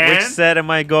star, man. Which set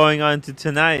am I going on to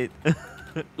tonight?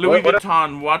 Louis What-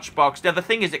 Vuitton watch box. Now the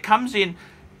thing is, it comes in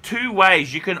 2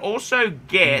 ways. You can also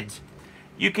get,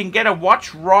 you can get a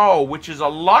watch roll, which is a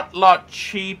lot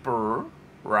cheaper,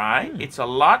 right? It's a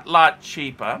lot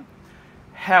cheaper.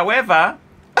 However,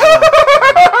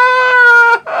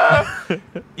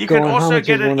 You Go can on, how also much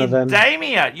get is it one of in them?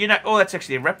 Damia. You know, oh, that's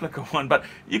actually a replica one, but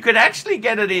you could actually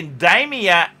get it in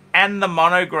Damia and the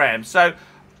monogram. So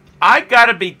I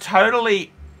gotta be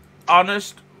totally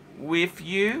honest with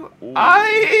you. Ooh.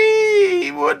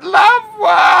 I would love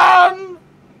one.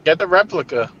 Get the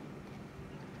replica.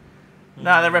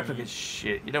 No, the replica's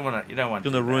shit. You don't want to. You don't want.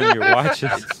 Gonna to do ruin that. your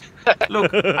watches.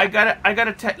 Look, I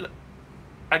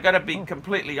gotta be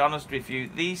completely honest with you.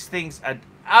 These things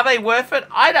are they worth it?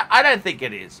 I don't think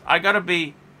it is. I gotta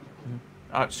be.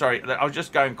 Oh, sorry, I was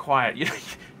just going quiet. You know,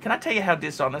 can I tell you how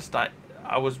dishonest I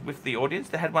was with the audience?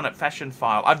 They had one at Fashion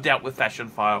File. I've dealt with Fashion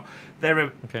File.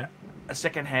 They're a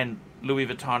second-hand Louis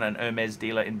Vuitton and Hermes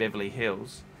dealer in Beverly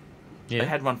Hills. Yeah. They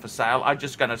had one for sale. I'm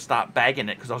just going to start bagging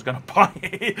it because I was going to buy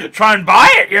it, try and buy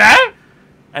it, you know?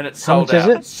 And it's How sold much is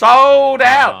out. it? Sold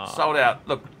out. Sold out.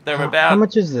 Look, they're about... How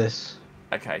much is this?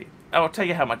 Okay, I'll tell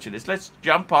you how much it is. Let's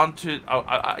jump on to...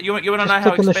 you want to know Just how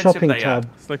click on the expensive shopping they tab. are?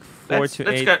 It's like Let's 4,000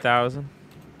 to go. 8,000.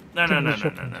 No.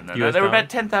 US They're about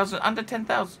dollar? 10,000, under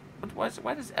 10,000.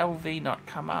 Why does LV not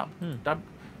come up?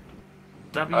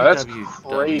 That's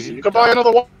crazy. You could buy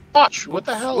another watch. What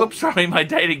the hell? Whoops, sorry, my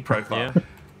dating profile. Yeah.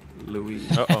 Louis.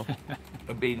 Uh-oh.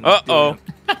 I've been Uh-oh.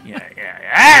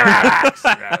 Yeah.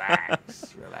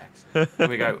 Relax. Here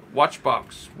we go. Watch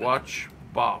box.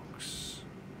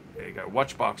 There you go.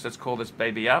 Watch box. Let's call this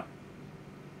baby up.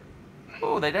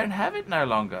 Oh, they don't have it no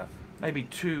longer. Maybe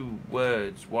 2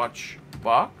 words. Watch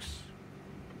box.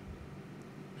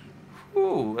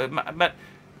 Ooh, but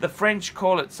the French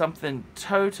call it something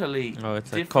totally Oh,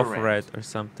 it's like different. coffret or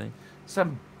something.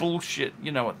 Some bullshit.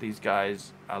 You know what these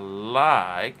guys are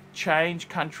like. Change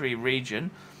country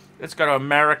region. Let's go to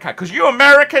America. Because you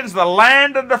Americans, the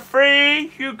land of the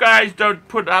free, you guys don't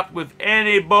put up with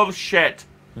any bullshit.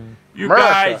 You America.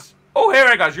 guys... Oh, here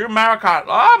it goes. You America.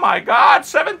 Oh, my God.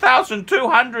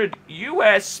 7,200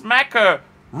 US smacker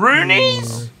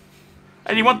Roonies?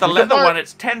 And you want the leather one,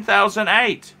 it's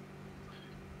 10,008.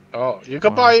 Oh, you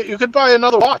could buy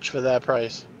another watch for that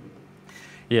price.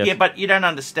 Yes. Yeah, but you don't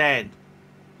understand.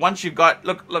 Once you've got...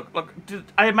 Look.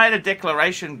 I made a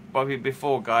declaration, Bobby,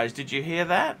 before, guys. Did you hear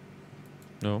that?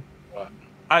 No.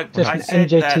 I Just an said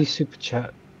MJT that... super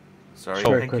chat. Sorry,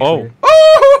 Very thank you. quickly.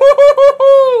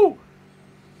 Oh!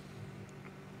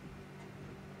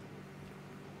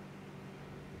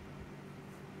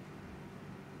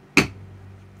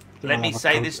 Let me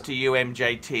say this to you,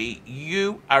 MJT.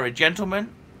 You are a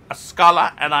gentleman, a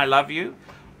scholar, and I love you.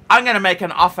 I'm going to make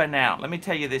an offer now. Let me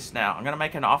tell you this now. I'm going to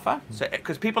make an offer. So,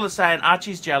 because people are saying,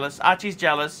 Archie's jealous.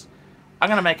 I'm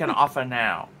going to make an offer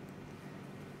now.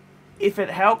 If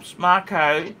it helps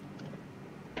Marco,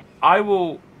 I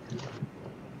will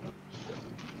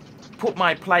put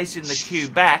my place in the queue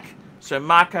back so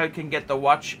Marco can get the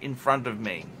watch in front of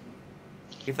me.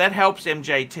 If that helps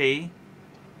MJT,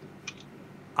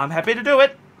 I'm happy to do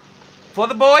it for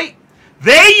the boy.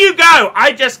 There you go.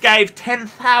 I just gave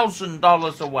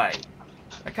 $10,000 away.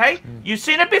 Okay? You've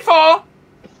seen it before.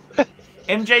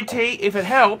 MJT, if it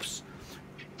helps,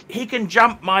 he can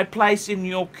jump my place in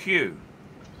your queue.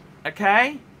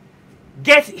 Okay?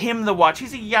 Get him the watch.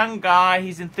 He's a young guy.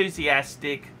 He's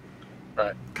enthusiastic.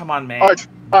 Right. Come on, man. Arch,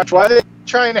 why are they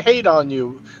trying to hate on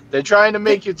you? They're trying to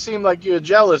make it seem like you're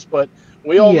jealous, but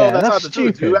we all know that's not the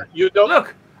truth. You don't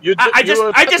Look, You I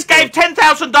just gave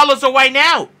 $10,000 away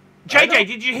now. JJ,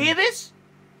 did you hear this?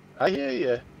 I hear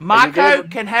you. Marco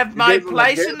can have my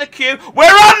place in the queue. We're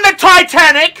on the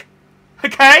Titanic.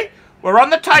 Okay? We're on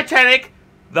the Titanic.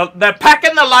 They're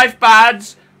packing the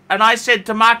lifeguards. And I said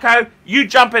to Marco, you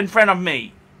jump in front of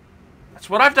me. That's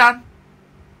what I've done.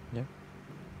 Yeah.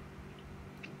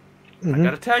 I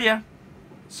got to tell you.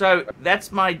 So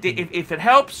that's my... If it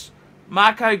helps,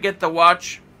 Marco get the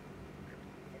watch.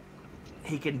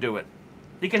 He can do it.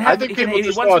 He can have... I think people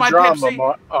just want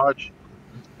drama, Arch.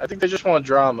 I think they just want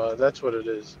drama. That's what it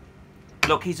is.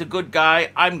 Look, he's a good guy.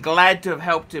 I'm glad to have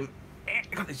helped him. I've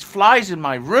got these flies in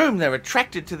my room. They're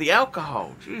attracted to the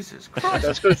alcohol. Jesus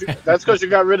Christ. That's because you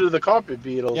got rid of the carpet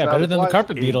beetles. Yeah, Now better than the flies-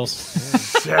 carpet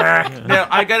beetles. Now,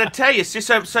 I got to tell you, so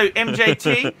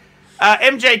MJT,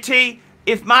 MJT,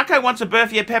 if Marco wants a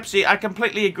birthday Pepsi, I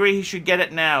completely agree he should get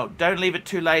it now. Don't leave it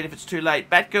too late if it's too late.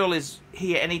 Batgirl is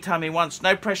here anytime he wants.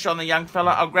 No pressure on the young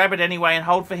fella. I'll grab it anyway and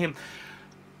hold for him.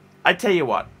 I tell you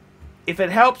what, if it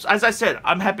helps, as I said,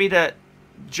 I'm happy to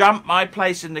jump my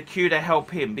place in the queue to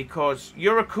help him because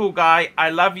you're a cool guy. I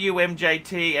love you,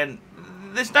 MJT, and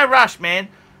there's no rush, man.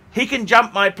 He can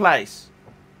jump my place.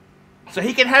 So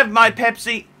he can have my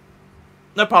Pepsi.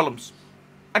 No problems.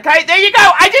 Okay, there you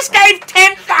go. I just gave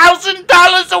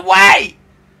 $10,000 away.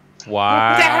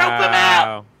 Wow. To help him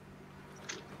out.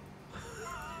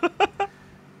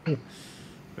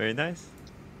 Very nice.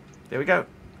 There we go.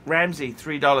 Ramsey,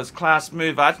 $3 class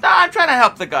move. No, I'm trying to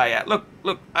help the guy out. Look,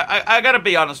 I got to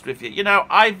be honest with you. You know,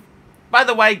 by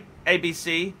the way,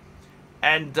 ABC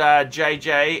and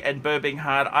JJ and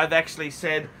Birmingham, I've actually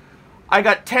said I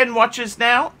got 10 watches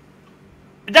now.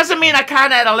 It doesn't mean I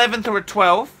can't add 11th or a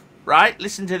 12th, right?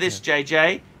 Listen to this,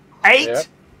 JJ.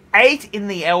 Eight in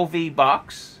the LV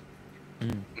box,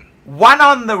 one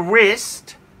on the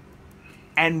wrist,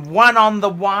 and one on the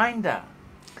winder.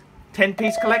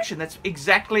 10-piece collection. That's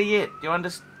exactly it. Do you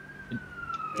understand?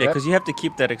 Yeah, because you have to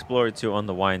keep that Explorer 2 on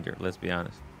the winder, let's be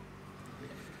honest.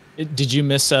 Did you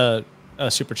miss a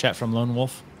super chat from Lone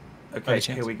Wolf? Okay,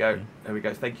 here we go. There we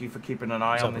go. Thank you for keeping an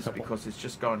eye on this because it's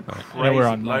just going crazy. I know we're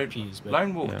on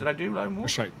Lone Wolf. Yeah. Did I do Lone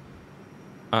Wolf? Right.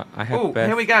 I have Oh, Beth.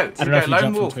 here we go. I don't know if you Lone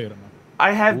jumped Wolf. from Toyota.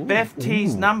 I have Beth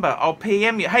T's number. I'll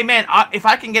PM you. Hey, man, if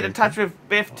I can get in touch with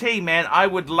Beth T, man, I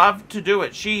would love to do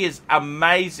it. She is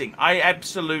amazing. I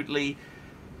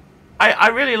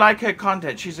really like her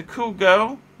content. She's a cool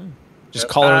girl. Just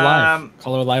call her live.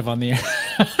 Call her live on the air.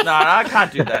 No, I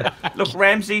can't do that. Look,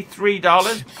 Ramsey,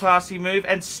 $3. Classy move.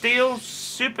 And Steel,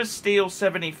 Super Steel,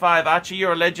 75. Archie,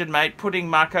 you're a legend, mate. Pudding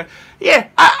Marco. Yeah,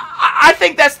 I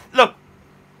think that's... Look,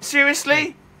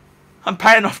 seriously? I'm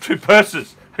paying off 2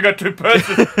 purses. I got 2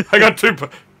 purses. I got 2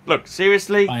 Look,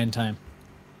 seriously? Buying time.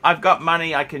 I've got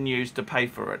money I can use to pay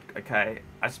for it, okay?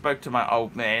 I spoke to my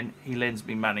old man. He lends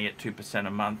me money at 2% a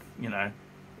month. You know,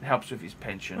 it helps with his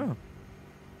pension. Oh.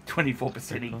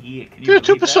 24% a year. Can you Dude,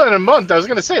 believe 2% a month. I was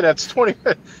gonna say that's 20.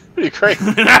 Pretty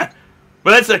crazy. that?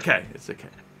 But that's okay. It's okay.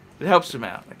 It helps him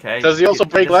out, okay? Does he also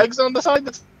break doesn't- legs on the side?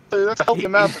 That's a healthy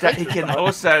amount. He can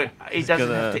also... He doesn't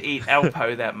gonna- have to eat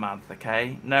Alpo that month,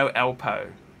 okay? No Alpo,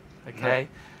 okay?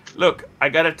 Look, I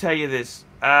got to tell you this.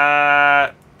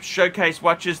 Showcase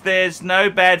watches. There's no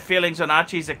bad feelings on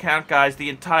Archie's account, guys. The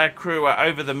entire crew are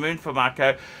over the moon for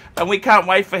Marco. And we can't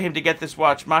wait for him to get this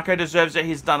watch. Marco deserves it.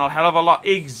 He's done a hell of a lot.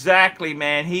 Exactly,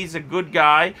 man. He's a good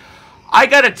guy. I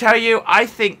got to tell you, I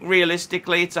think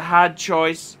realistically it's a hard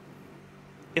choice.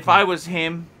 If I was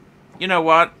him, you know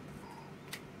what?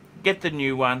 Get the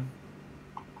new one.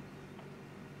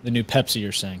 The new Pepsi,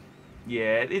 you're saying?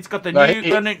 Yeah, it's got the No,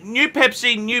 new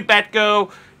Pepsi, new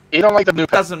Batgirl. He don't like the new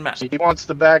Doesn't matter. Pepsi. He wants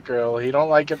the Batgirl. He don't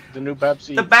like it, the new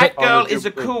Pepsi. The Batgirl Oh, the is a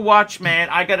Jubilee. cool watch, man.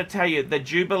 I got to tell you, the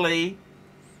Jubilee,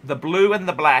 the blue and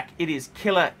the black, it is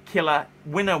killer,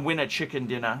 winner, chicken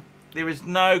dinner. There is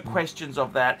no questions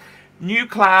of that. New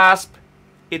clasp.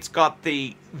 It's got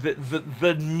the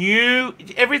new...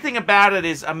 Everything about it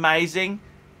is amazing.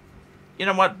 You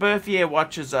know what? Berthier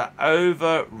watches are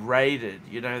overrated.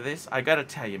 You know this? I got to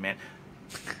tell you, man.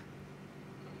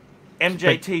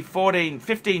 MJT,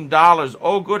 $15.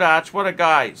 All good, Arch. What a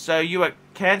guy. So you are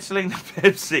cancelling the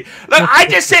Pepsi. Look, I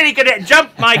just said he could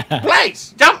jump my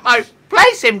place. Jump my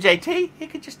place, MJT. He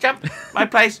could just jump my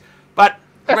place. But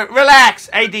relax.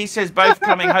 AD says both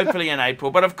coming hopefully in April.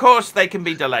 But of course they can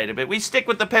be delayed a bit. We stick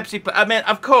with the Pepsi. I mean,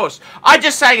 of course. I'm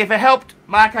just saying if it helped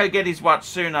Marco get his watch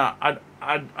sooner,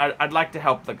 I'd like to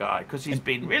help the guy because he's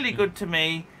been really good to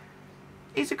me.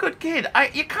 He's a good kid.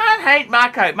 You can't hate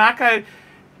Marco. Marco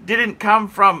didn't come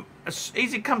from...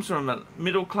 He comes from a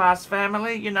middle-class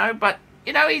family, you know, but,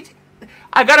 you know,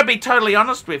 I got to be totally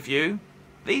honest with you.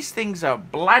 These things are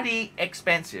bloody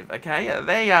expensive, okay?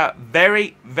 They are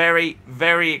very, very,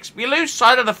 very expensive. You lose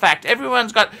sight of the fact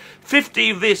everyone's got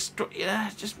 50 of this.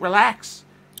 Just relax.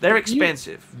 They're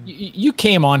expensive. You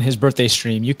came on his birthday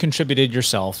stream. You contributed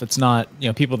yourself. It's not, you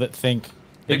know, people that think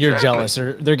that you're jealous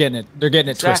or they're getting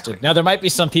it twisted. Now there might be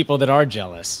some people that are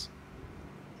jealous,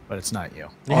 but it's not you.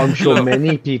 I'm sure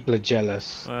many people are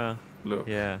jealous. Look,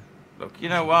 Yeah. look. You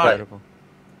know what? Incredible.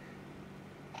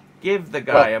 Give the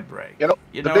guy a break. You know,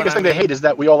 You the know biggest what I thing they mean? hate is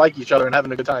that we all like each other and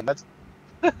having a good time. That's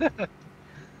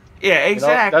Yeah,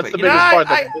 exactly. That's the You know, biggest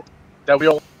part that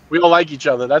we all like each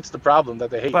other. That's the problem that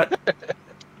they hate. But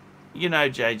you know,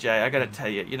 JJ, I got to tell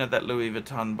you, you know that Louis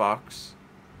Vuitton box?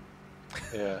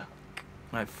 yeah,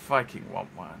 I fucking want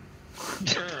one.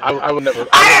 I would never.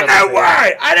 I don't know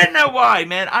why. I don't know why,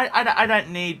 man. I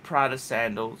don't need Prada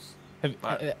sandals.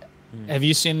 Have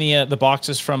you seen the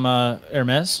boxes from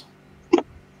Hermes?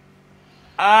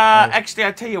 Actually,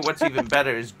 I tell you what's even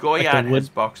better is Goyard wood- has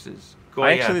boxes. I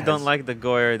Goyard actually don't has- like the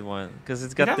Goyard one because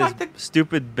it's got don't this like the-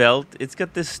 stupid belt. It's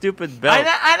got this stupid belt.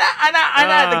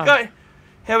 I know.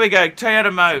 Here we go.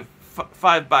 Toyota Mo,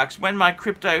 $5. When my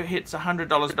crypto hits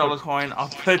 $100 coin, I'll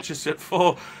purchase it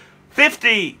for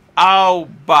 $50. I'll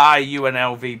buy you an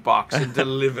LV box and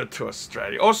deliver to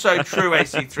Australia. Also, true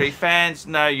AC3 fans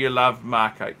know you love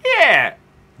Marco. Yeah.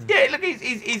 Look,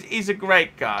 he's a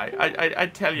great guy. I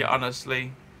tell you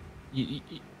honestly.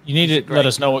 You need He's to let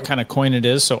us know what kind of coin it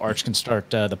is so Arch can start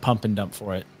the pump and dump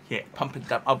for it. Yeah, pump and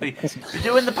dump. I'll be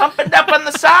doing the pump and dump on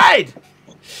the side.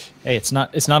 Hey, it's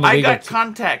not illegal. I got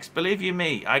contacts, believe you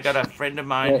me. I got a friend of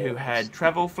mine who had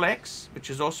Travel Flex, which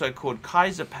is also called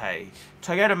Kaiser Pay.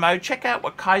 Toyota Mo, check out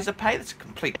what Kaiser Pay. That's a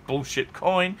complete bullshit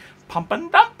coin. Pumpin'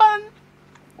 dumpin'.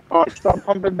 Oh, stop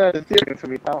pumping that Ethereum for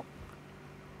me, pal.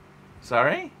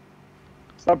 Sorry?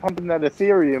 Stop pumping that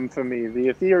Ethereum for me. The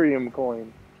Ethereum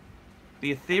coin.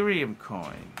 The Ethereum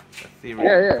coin. Ethereum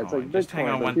Yeah, it's coin. like Bitcoin. Just hang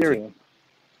on one Ethereum.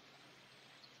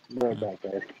 Right back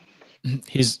there.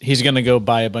 He's gonna go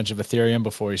buy a bunch of Ethereum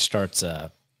before he starts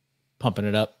pumping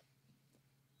it up.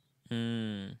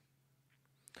 I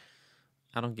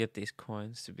don't get these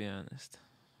coins, to be honest.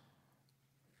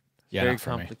 Yeah, Very not for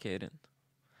me. complicated.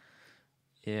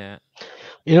 Yeah.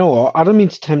 You know what? I don't mean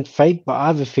to tempt fate, but I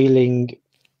have a feeling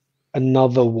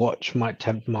another watch might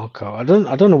tempt Marco. I don't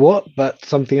know what, but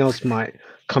something else might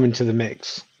come into the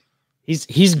mix.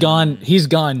 He's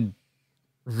gone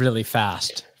really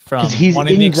fast from 'Cause he's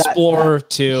wanting to in that- explore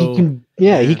to He can,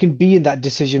 he can be in that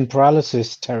decision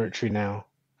paralysis territory now.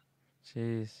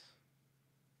 Jeez.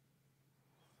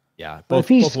 yeah. But Both, if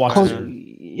he's both watches are-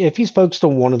 if he's focused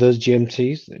on one of those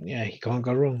GMTs, then yeah, he can't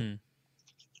go wrong.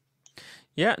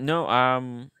 Yeah, no,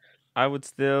 I would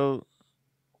still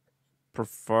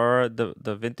prefer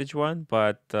the vintage one,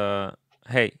 but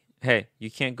hey,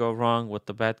 you can't go wrong with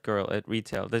the Batgirl at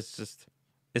retail.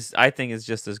 I think it's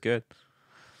just as good,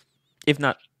 if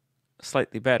not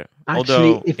slightly better. Actually,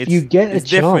 Although if it's, you get a it's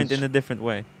different chance- in a different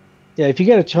way. Yeah, if you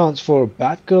get a chance for a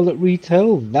Batgirl at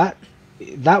retail, that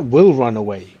will run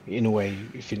away in a way,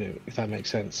 if that makes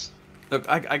sense. Look,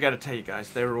 I got to tell you guys,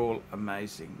 they're all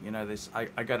amazing. You know,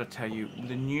 I got to tell you,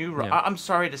 the new... Yeah. I'm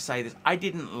sorry to say this. I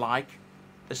didn't like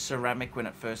the ceramic when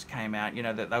it first came out. You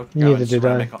know, that they would go Neither in did I.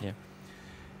 ceramic. Yeah.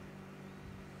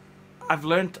 I've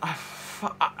learned...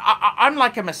 I'm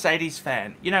like a Mercedes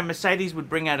fan. You know, Mercedes would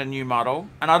bring out a new model,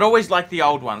 and I'd always like the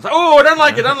old ones. Oh, I don't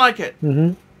like it, I don't like it. Mm-hmm.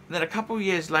 And then a couple of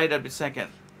years later, I'd be thinking,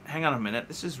 hang on a minute,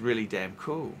 this is really damn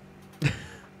cool.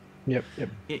 Yep.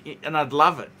 And I'd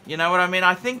love it. You know what I mean?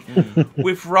 I think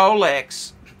with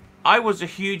Rolex, I was a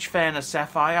huge fan of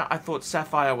Sapphire. I thought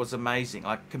Sapphire was amazing.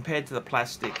 Like, compared to the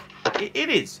plastic, it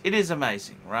is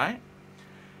amazing, right?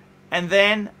 And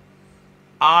then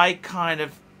I kind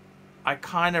of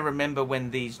remember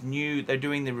when they're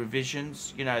doing the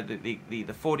revisions, you know, the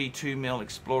 42 mil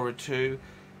Explorer 2.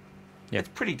 Yeah. It's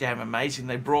pretty damn amazing.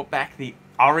 They brought back the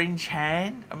orange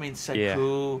hand. I mean, so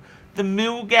cool. The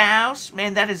Milgauss,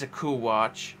 man, that is a cool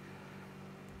watch.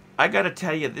 I got to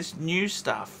tell you, this new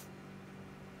stuff,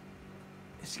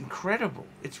 it's incredible.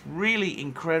 It's really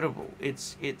incredible.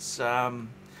 It's that's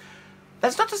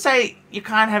not to say you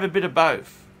can't have a bit of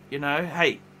both. You know,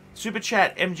 hey, Super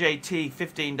Chat MJT,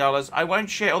 $15. I won't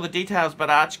share all the details, but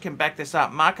Arch can back this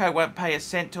up. Marco won't pay a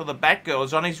cent till the Batgirl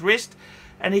is on his wrist,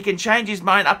 and he can change his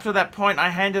mind up to that point. I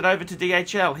hand it over to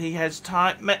DHL. He has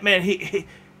time. Man, he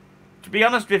to be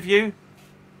honest with you,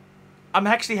 I'm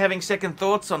actually having second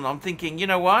thoughts on it. I'm thinking, you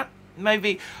know what?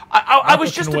 Maybe I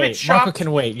was just a bit shocked. Marco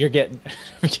can wait. You're getting...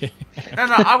 No,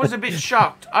 I was a bit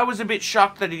shocked. I was a bit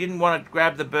shocked that he didn't want to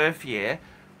grab the Berthier.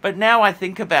 But now I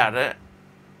think about it,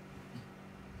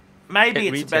 maybe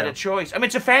it's a better choice. I mean,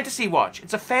 it's a fantasy watch.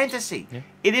 It's a fantasy. Yeah.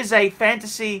 It is a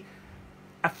fantasy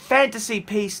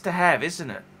piece to have,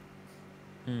 isn't it?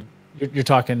 You're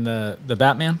talking the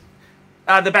Batman?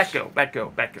 The Batgirl.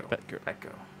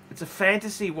 It's a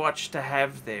fantasy watch to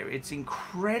have there. It's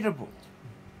incredible.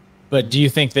 But do you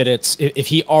think that if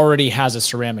he already has a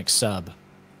ceramic sub,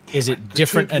 is it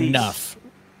different enough?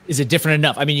 Is it different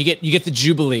enough? I mean, you get the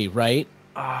Jubilee, right?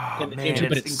 Oh, man,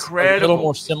 it's incredible. A little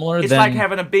more similar. It's like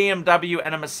having a BMW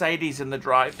and a Mercedes in the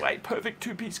driveway. Perfect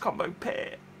two-piece combo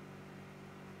pair.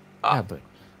 Yeah, but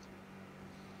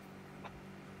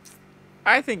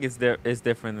I think it's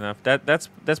different enough.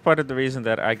 That's part of the reason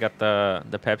that I got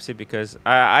the Pepsi, because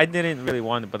I didn't really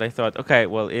want it, but I thought, okay,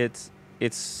 well, it's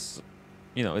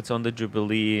you know, it's on the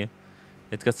Jubilee,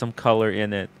 it's got some color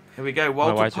in it. Here we go,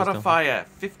 Walter Potterfire,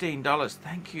 $15.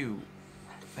 Thank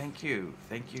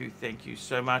you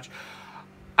so much.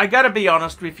 I gotta be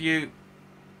honest with you.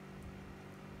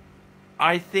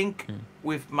 I think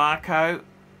with Marco,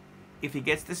 if he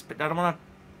gets this, but I don't want to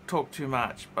talk too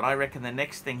much, but I reckon the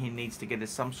next thing he needs to get is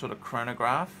some sort of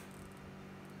chronograph.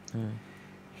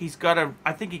 He's got to,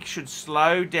 I think he should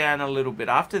slow down a little bit.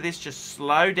 After this, just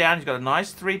slow down. He's got a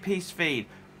nice 3-piece feed.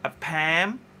 A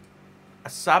PAM, a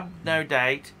sub no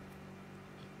date,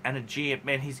 and a GM.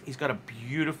 Man, he's got a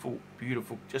beautiful,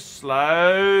 just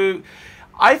slow.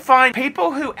 I find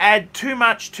people who add too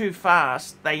much too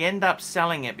fast, they end up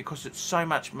selling it because it's so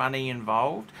much money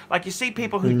involved. Like you see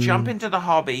people who jump into the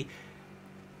hobby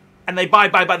and they buy,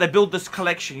 they build this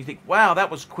collection. You think, wow,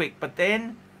 that was quick. But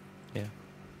then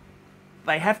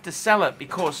they have to sell it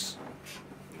because,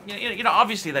 you know,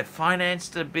 obviously they've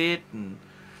financed a bit and...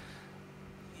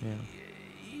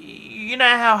 You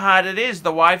know how hard it is.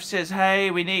 The wife says,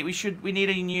 "Hey, we need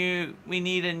a new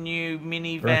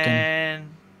minivan."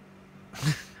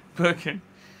 Birkin.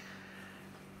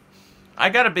 I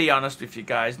got to be honest with you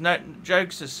guys. No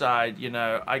jokes aside, you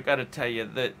know, I got to tell you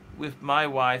that with my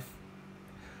wife,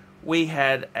 we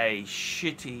had a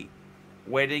shitty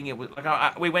wedding. It was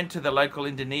like we went to the local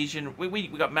Indonesian. We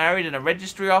got married in a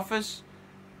registry office.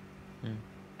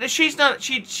 She's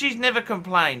never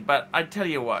complained, but I tell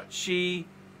you what,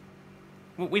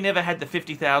 we never had the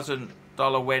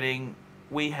 $50,000 wedding.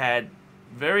 We had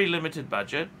very limited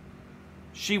budget.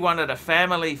 She wanted a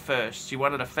family first. She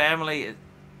wanted a family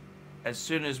as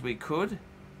soon as we could.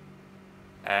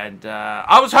 And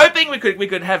I was hoping we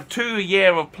could have 2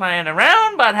 years of playing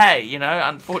around, but hey, you know,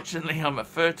 unfortunately I'm a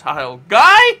fertile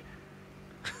guy.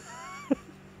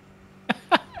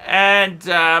 And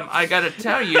I got to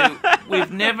tell you,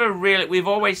 we've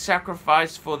always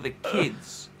sacrificed for the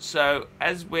kids. So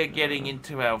as we're getting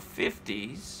into our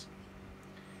 50s,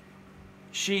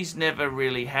 she's never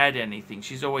really had anything.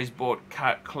 She's always bought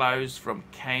clothes from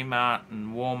Kmart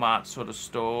and Walmart sort of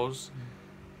stores.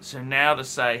 So now to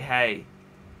say, hey,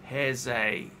 here's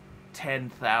a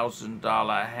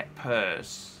 $10,000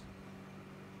 purse,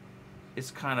 it's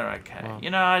kind of okay. Wow.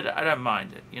 You know, I don't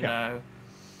mind it, you know.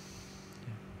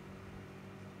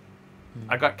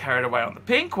 I got carried away on the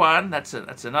pink one. That's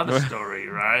another story,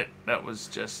 right? That was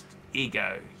just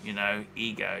ego, you know,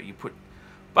 ego.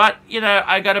 But, you know,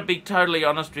 I got to be totally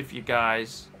honest with you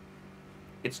guys.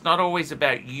 It's not always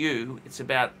about you. It's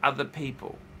about other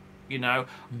people, you know.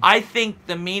 I think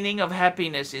the meaning of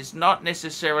happiness is not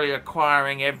necessarily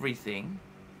acquiring everything.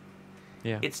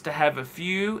 Yeah. It's to have a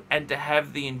few and to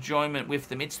have the enjoyment with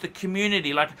them. It's the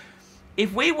community. Like,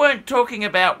 if we weren't talking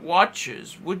about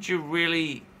watches, would you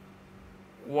really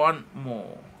want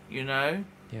more, you know?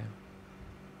 Yeah.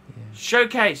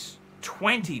 Showcase,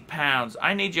 £20.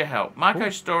 I need your help.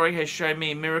 Marco's story has shown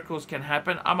me miracles can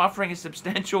happen. I'm offering a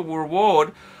substantial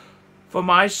reward for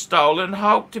my stolen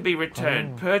Hulk to be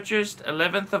returned. Purchased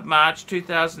 11th of March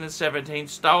 2017.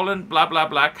 Stolen, blah, blah,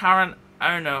 blah. Current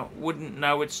owner wouldn't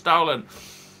know it's stolen.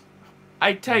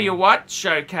 I tell you what,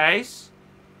 Showcase,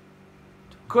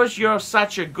 because you're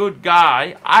such a good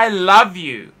guy, I love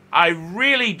you. I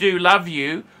really do love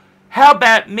you. How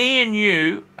about me and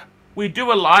you, we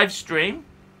do a live stream,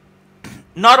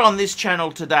 not on this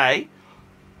channel today.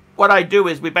 What I do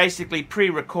is we basically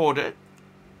pre-record it,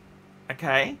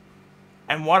 okay?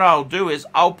 And what I'll do is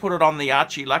I'll put it on the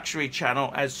ArchieLuxury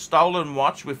channel as stolen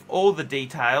watch with all the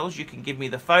details. You can give me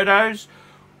the photos.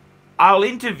 I'll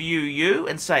interview you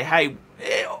and say, hey,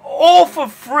 all for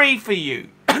free for you.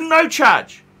 No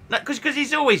charge. Because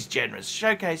he's always generous.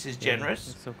 Showcase is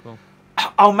generous. That's so cool.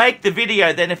 I'll make the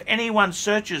video. Then if anyone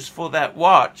searches for that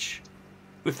watch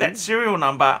with that serial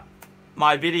number,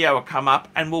 my video will come up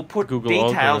and we'll put Google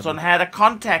details on how to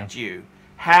contact you.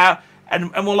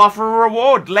 And we'll offer a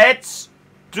reward. Let's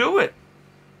do it.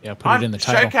 Yeah, put it in the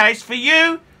title. Showcase for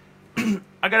you.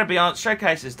 I got to be honest,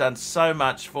 Showcase has done so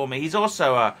much for me. He's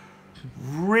also a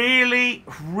really,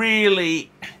 really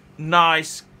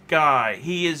nice guy.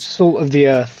 He is salt of the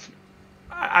earth.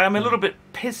 I'm a little bit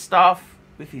pissed off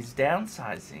with his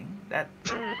downsizing.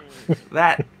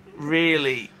 That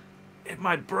really,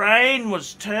 my brain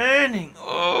was turning.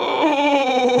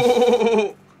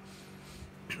 Oh,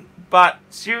 but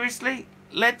seriously,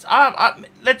 let's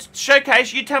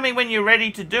Showcase. You tell me when you're ready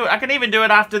to do it. I can even do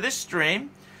it after this stream,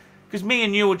 because me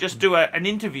and you will just do an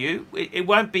interview. It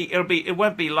won't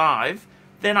be live.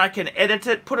 Then I can edit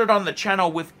it, put it on the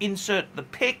channel with insert the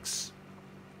pics.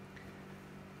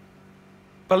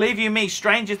 Believe you me,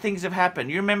 stranger things have happened.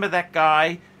 You remember that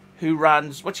guy who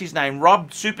runs, what's his name,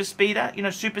 Rob Super Speeder? You know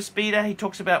Super Speeder? He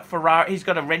talks about Ferrari. He's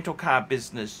got a rental car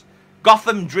business.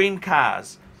 Gotham Dream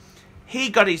Cars. He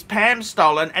got his Pam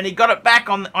stolen and he got it back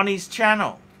on his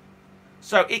channel.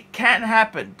 So it can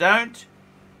happen. Don't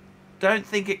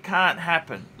think it can't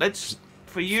hapen.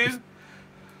 For you,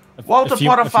 Walter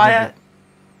Potterfire,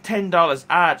 $10.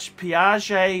 Arch,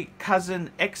 Piaget,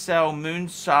 Cousin, XL,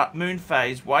 Moon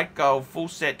Phase, White Gold, full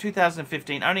set,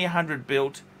 2015, only 100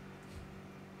 built.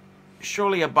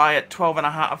 Surely a buy at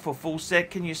 12.5 for full set.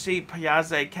 Can you see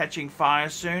Piaget catching fire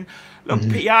soon? Look,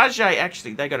 Piaget,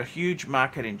 actually, they got a huge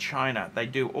market in China. They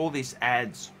do all these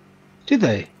ads. Do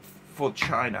they? for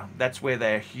China. That's where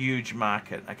they're a huge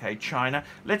market. Okay, China.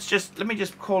 Let me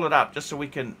just call it up just so we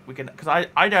can because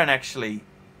I don't actually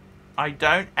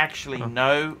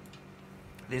know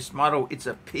this model. It's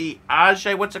a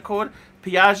Piaget. What's it called?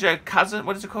 Piaget cousin.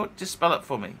 What is it called? Just spell it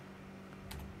for me.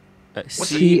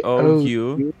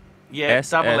 COU. Yeah,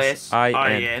 double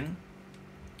SIN.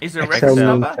 Is there a Excel reference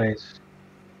number? interface.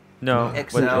 No,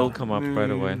 Excel. but it'll come up right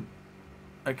away.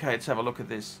 Okay, let's have a look at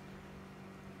this.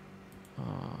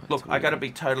 Oh, Look, I got to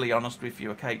be totally honest with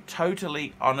you, okay?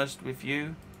 Totally honest with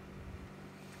you.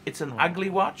 It's an ugly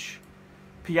watch.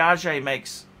 Piaget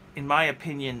makes, in my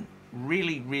opinion,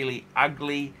 really, really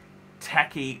ugly,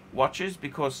 tacky watches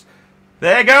because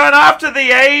they're going after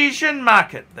the Asian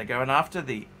market. They're going after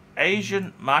the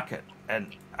Asian market.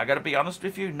 And I got to be honest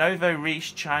with you, Nouveau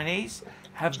Riche Chinese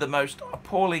have the most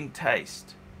appalling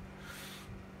taste.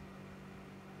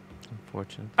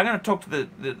 Unfortunate. I'm going to talk to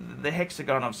the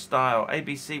hexagon of style.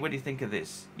 ABC, what do you think of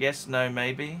this? Yes, no,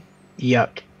 maybe?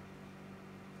 Yuck.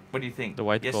 What do you think? The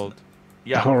white yes, gold.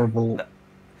 Yeah. Horrible.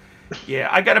 Yeah,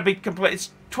 I got to be complete.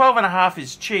 It's 12.5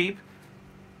 is cheap.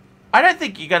 I don't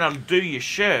think you're going to do your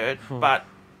shirt, but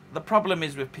the problem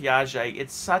is with Piaget,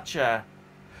 it's such a...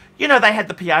 You know, they had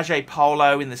the Piaget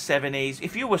Polo in the 70s.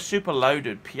 If you were super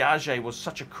loaded, Piaget was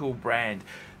such a cool brand.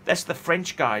 That's the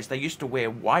French guys. They used to wear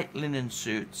white linen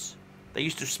suits. They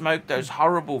used to smoke those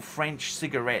horrible French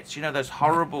cigarettes. You know, those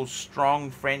horrible, strong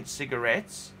French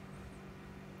cigarettes?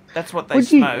 That's what they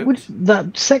smoked.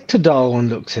 That sector dial one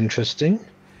looks interesting.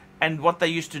 And what they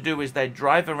used to do is they'd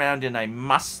drive around in a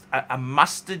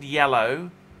mustard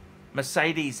yellow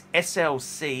Mercedes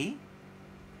SLC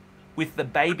with the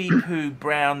baby poo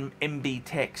brown MB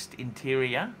text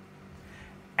interior.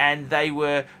 And they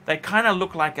kind of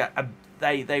look like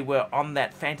they were on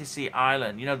that fantasy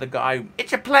island. You know, the guy,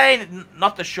 it's a plane,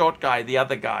 not the short guy, the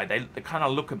other guy. They kind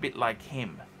of look a bit like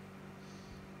him.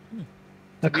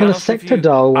 That kind of sector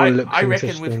dial one looks I reckon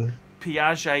interesting. with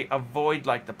Piaget, avoid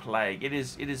like the plague. It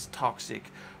is toxic.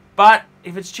 But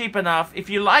if it's cheap enough, if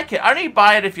you like it, only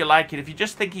buy it if you like it. If you're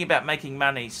just thinking about making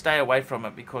money, stay away from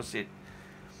it because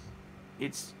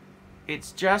it's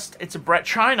a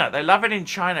China. They love it in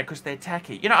China because they're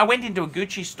tacky. You know, I went into a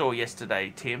Gucci store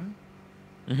yesterday, Tim.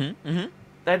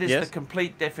 That is Yes. the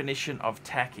complete definition of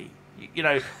tacky. You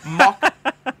know,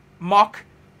 mock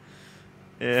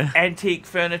Yeah. antique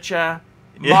furniture,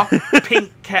 mock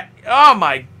pink cat. Oh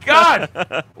my God!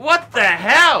 What the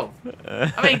hell?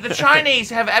 I mean, the Chinese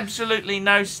have absolutely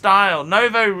no style.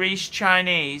 Nouveau Riche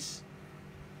Chinese.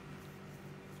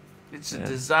 It's a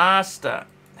disaster.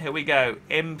 Here we go.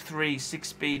 M3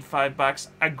 6-speed, $5.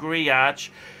 Agree,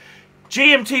 Arch.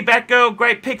 GMT Batgirl,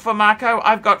 great pick for Marco.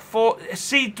 I've got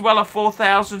Sea Dweller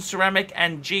 4000 ceramic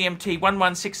and GMT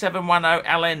 116710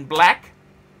 LN black.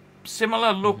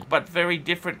 Similar look, but very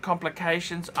different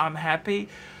complications. I'm happy.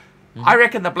 I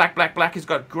reckon the black has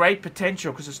got great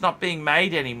potential because it's not being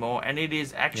made anymore, and it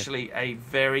is actually a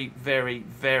very, very,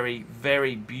 very,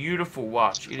 very beautiful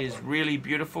watch. It is really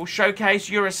beautiful. Showcase,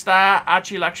 you're a star.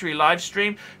 ArchieLuxury live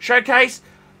stream. Showcase,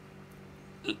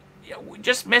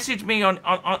 just message me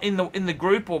in the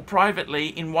group or privately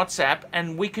in WhatsApp,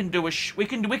 and we can do we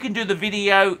can do the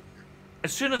video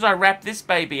as soon as I wrap this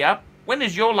baby up. When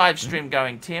is your live stream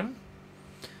going, Tim?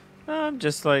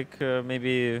 Just like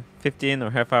maybe 15 or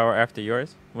half hour after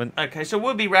yours. Okay, so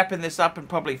we'll be wrapping this up in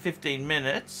probably 15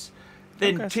 minutes.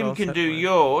 Then Okay, Tim so can set do mine.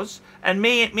 yours, and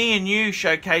me and you,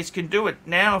 Showcase, can do it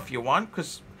now if you want.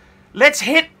 Because let's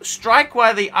strike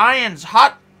while the iron's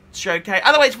hot, Showcase.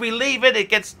 Otherwise, we leave it. It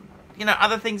gets,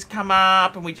 other things come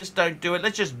up, and we just don't do it.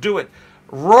 Let's just do it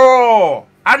raw,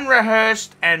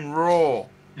 unrehearsed, and raw.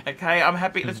 Okay, I'm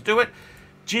happy. Let's do it.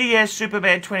 GS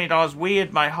Superman $20.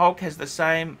 Weird. My Hulk has the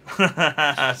same. He's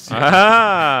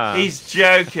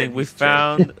joking. I think we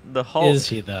found the Hulk. Is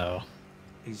he though?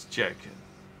 He's joking.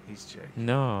 He's joking.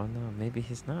 No, maybe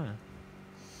he's not.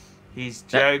 He's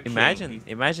joking.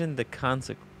 Imagine the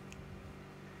consequence.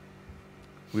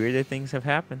 Weirder things have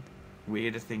happened.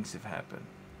 Weirder things have happened.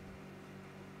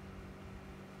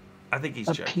 I think he's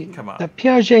joking. Come on. That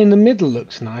Piaget in the middle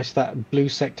looks nice. That blue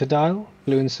sector dial,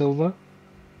 blue and silver.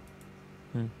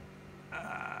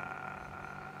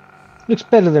 Looks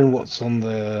better than what's on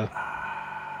the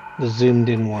zoomed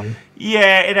in one.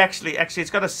 Yeah, it actually it's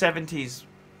got a 70s.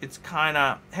 It's kind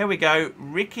of, here we go.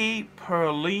 Ricky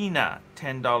Perlina,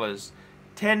 $10.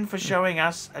 10 for showing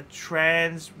us a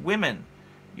trans women.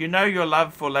 You know your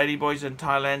love for ladyboys in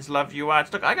Thailand's love you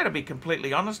arts. Look, I got to be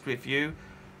completely honest with you.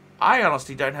 I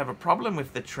honestly don't have a problem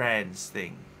with the trans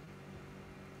thing.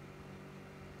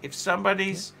 If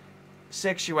somebody's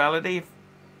sexuality,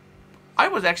 I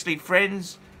was actually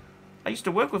friends. I used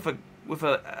to work with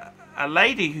a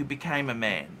lady who became a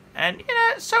man. And, you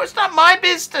know, so it's not my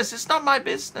business. It's not my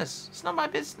business. It's not my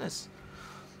business.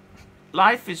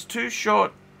 Life is too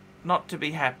short not to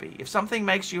be happy. If something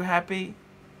makes you happy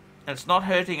and it's not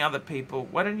hurting other people,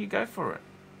 why don't you go for it?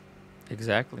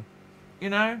 Exactly. You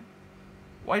know?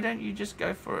 Why don't you just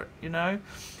go for it, you know?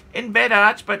 In bed,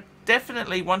 Arch, but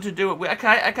definitely want to do it.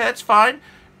 Okay, that's fine.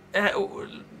 We'll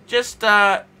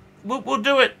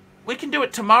do it. We can do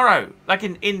it tomorrow. Like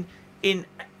in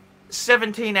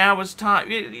 17 hours time.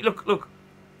 Look.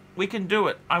 We can do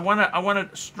it. I wanna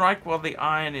strike while the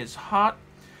iron is hot.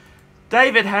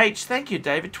 David H, thank you,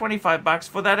 David. $25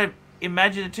 for that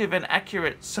imaginative and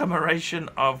accurate summation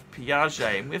of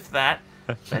Piaget. And with that,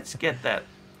 let's get that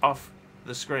off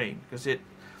the screen because it.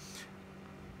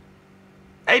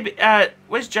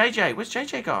 Where's JJ? Where's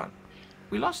JJ gone?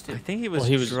 We lost him. I think he was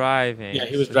driving. Yeah,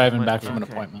 he was driving back from an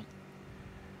appointment.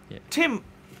 Yeah. Tim,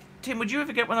 would you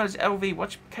ever get one of those LV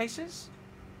watch cases?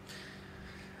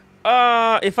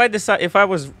 If I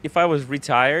was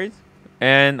retired,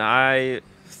 and I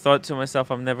thought to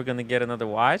myself I'm never gonna get another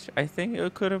watch, I think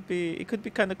it could be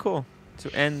kind of cool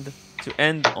to end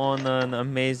on an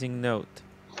amazing note.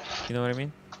 You know what I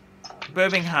mean?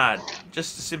 Birmingham,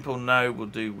 just a simple no will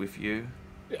do with you.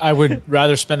 I would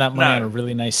rather spend that money on a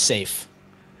really nice safe.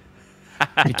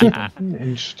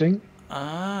 Interesting.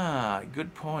 Ah,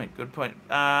 good point.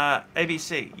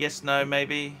 ABC, yes, no,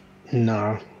 maybe?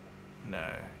 No, No.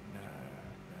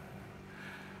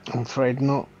 I'm afraid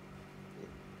not.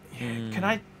 Yeah. Can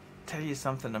I tell you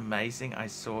something amazing I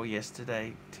saw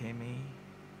yesterday, Timmy?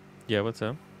 Yeah, what's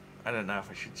up? I don't know if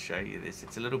I should show you this.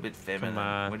 It's a little bit feminine. Come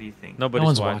on. What do you think? Nobody's No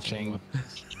one's watching.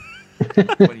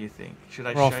 What do you think? Should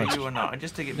I We're all show you friends. or not?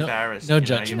 Just to get No- embarrassed. no you know,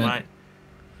 judgment.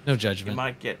 No You judgment.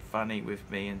 might get funny with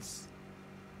me and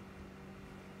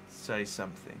say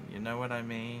something. You know what I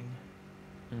mean?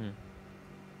 Mm.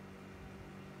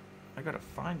 I gotta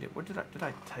find it. What did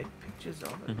I take pictures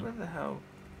of it? Where the hell?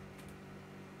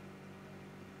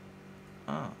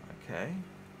 Oh, okay.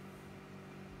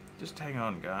 Just hang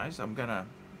on, guys. I'm gonna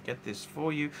get this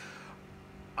for you.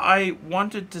 I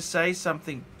wanted to say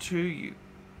something to you.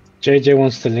 JJ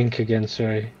wants the link again,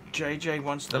 sorry. JJ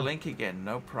wants the link again.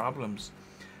 No problems.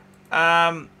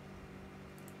 I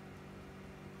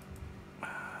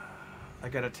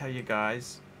gotta tell you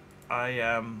guys,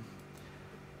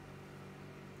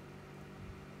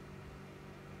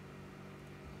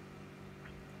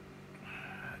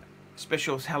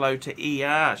 special hello to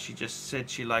ER. She just said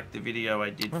she liked the video I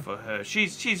did for her.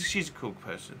 She's a cool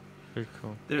person. Very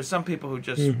cool. There are some people who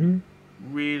just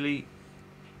really.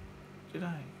 Did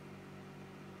I?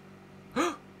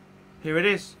 Here it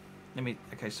is. Let me.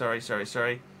 Okay, sorry.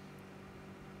 JJ's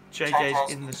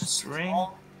in the stream.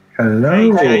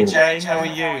 Hello. Hey JJ, how are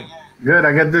you? Good.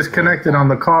 I got disconnected on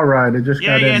the car ride. I just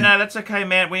got in. No, that's okay,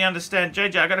 man. We understand.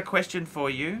 JJ, I got a question for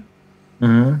you.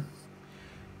 Mm-hmm.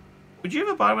 Would you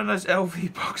ever buy one of those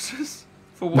LV boxes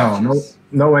for watches?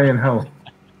 No way in hell.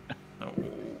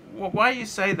 Why you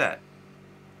say that?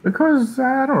 Because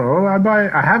I don't know.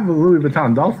 I have a Louis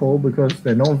Vuitton duffel because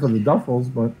they're known for the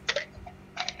duffels, but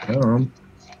I don't know.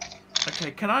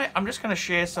 Okay, I'm just going to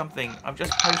share something. I've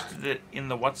just posted it in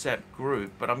the WhatsApp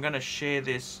group, but I'm going to share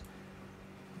this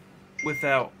with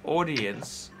our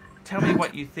audience. Tell me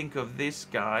what you think of this,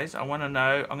 guys. I want to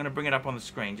know. I'm going to bring it up on the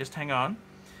screen. Just hang on.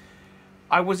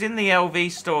 I was in the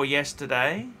LV store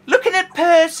yesterday, looking at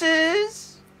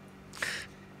purses.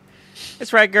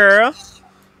 That's right, girl.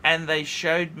 And they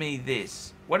showed me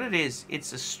this. What it is,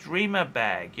 it's a streamer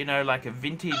bag. You know, like a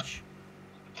vintage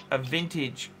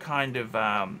kind of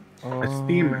A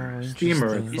steamer. It's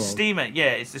called. steamer.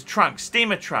 Yeah, it's this trunk,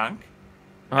 steamer trunk.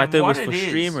 Oh, I And thought it what was for it is-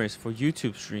 streamers, for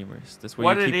YouTube streamers. That's where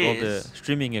What you it keep all the is-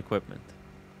 streaming equipment.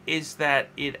 Is that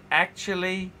it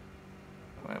actually?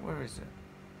 Where is it?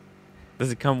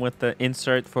 Does it come with the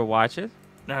insert for watches?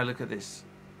 No, look at this.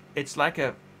 It's like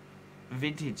a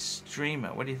vintage streamer.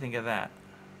 What do you think of that?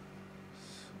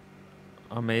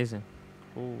 Amazing.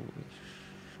 Holy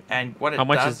And what it How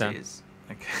much does is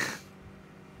that? okay.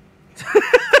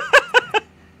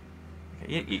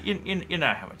 You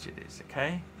know how much it is,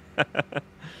 okay?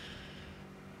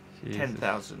 Jesus.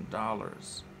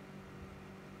 $10,000.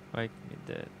 Like you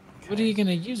did. What are you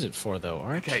gonna use it for, though,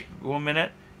 Arch? Okay, 1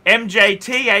 minute.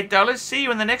 MJT, $8. See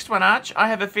you in the next one, Arch. I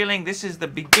have a feeling this is the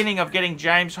beginning of getting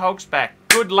James Holtz back.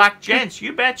 Good luck, gents.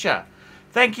 You betcha.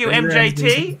 Thank you,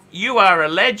 MJT. You are a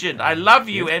legend. I love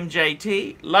you,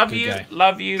 MJT. Love Good you, guy.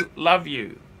 love you, love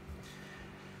you.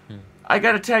 I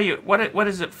got to tell you, what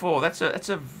is it for? That's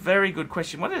a very good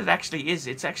question. What it actually is,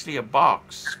 it's actually a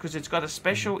box because it's got a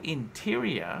special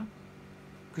interior.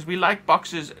 because we like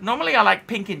boxes. Normally, I like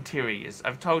pink interiors.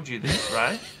 I've told you this,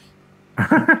 right?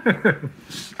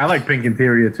 I like pink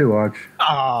interior too, Arch.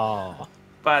 Oh.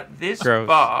 But this Gross.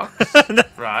 box,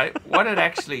 right? What it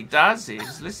actually does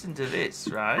is, listen to this,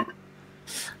 right?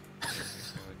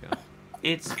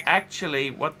 It's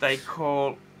actually what they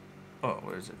call, oh,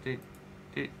 where is it?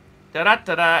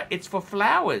 Da-da-da-da. It's for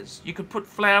flowers. You could put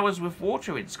flowers with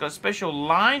water in. It's got a special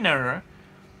liner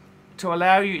to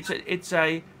allow you. It's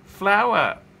a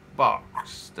flower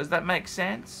box. Does that make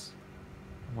sense?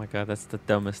 Oh my god, that's the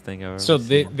dumbest thing I've ever So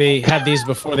seen. they had these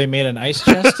before they made an ice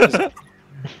chest?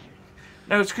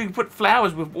 No, it's, you can put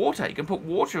flowers with water. You can put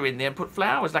water in there and put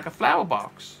flowers like a flower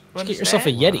box. Just get yourself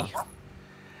a Yeti.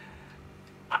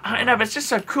 I know, but it's just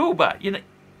so cool. But you know,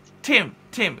 Tim,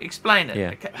 explain it.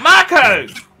 Yeah. Okay. Marco.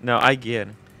 No, I get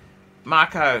it.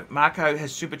 Marco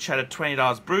has super chatted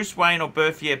 $20. Bruce Wayne or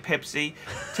Berthier Pepsi?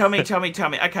 Tell me.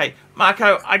 Okay,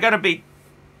 Marco, I gotta be.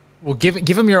 Well, give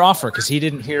him your offer because he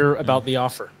didn't hear about the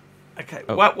offer. Okay,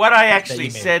 Oh. what I actually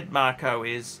you made. said, Marco,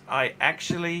 is I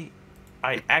actually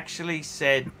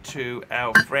said to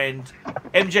our friend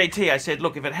MJT, I said,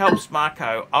 look, if it helps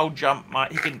Marco, I'll jump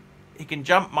he can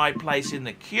jump my place in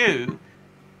the queue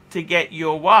to get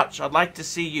your watch. I'd like to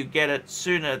see you get it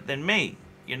sooner than me,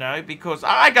 you know, because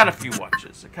I got a few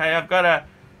watches. Okay,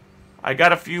 I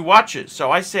got a few watches.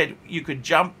 So I said you could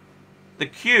jump the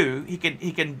queue. He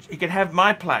can have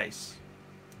my place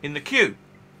in the queue.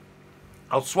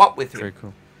 I'll swap with him. Very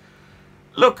cool.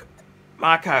 Look,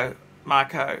 Marco,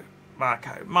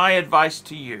 my advice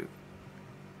to you,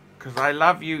 because I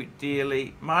love you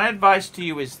dearly, my advice to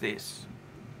you is this.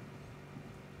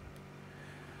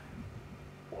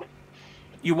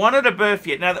 You wanted a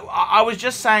Berthier. Now, I was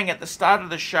just saying at the start of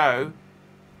the show,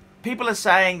 people are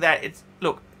saying that it's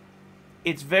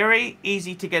very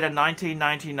easy to get a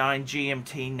 1999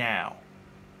 GMT now.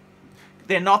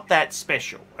 They're not that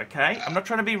special, okay? I'm not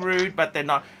trying to be rude, but they're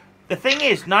not. The thing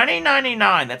is,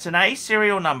 1999, that's an A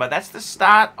serial number. That's the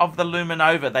start of the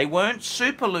Luminova. They weren't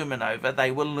Super Luminova,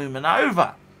 they were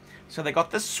Luminova. So they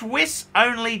got the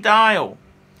Swiss-only dial.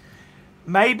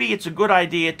 Maybe it's a good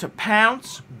idea to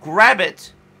pounce, grab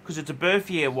it, because it's a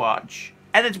Berthier watch,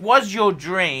 and it was your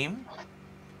dream,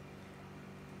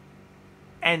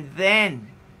 and then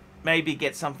maybe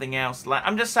get something else.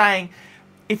 I'm just saying,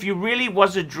 if you really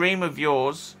was a dream of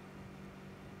yours,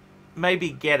 maybe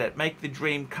get it. Make the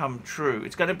dream come true.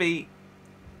 It's going to be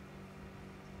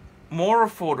more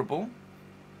affordable.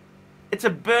 It's a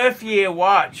Berthier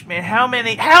watch, man. How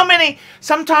many?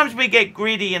 Sometimes we get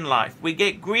greedy in life.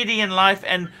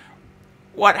 And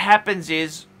what happens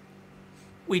is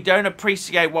we don't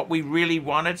appreciate what we really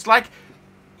want. It's like,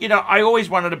 you know, I always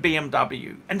wanted a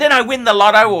BMW. And then I win the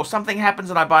lotto or something happens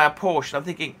and I buy a Porsche. I'm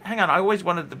thinking, hang on, I always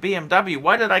wanted the BMW.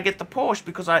 Why did I get the Porsche?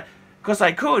 Because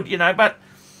I could, you know. But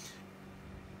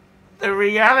the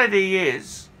reality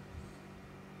is,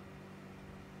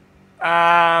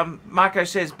 Marco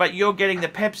says, but you're getting the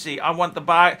Pepsi. I want the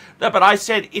bar. No, but I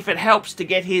said if it helps to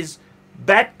get his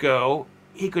Batgirl,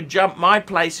 he could jump my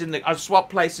place in the. I've swapped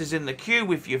places in the queue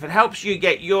with you. If it helps you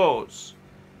get yours,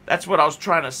 that's what I was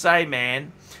trying to say,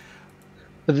 man.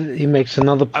 But he makes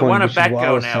another point. I want a which is what I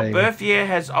Batgirl was now. saying. Berthier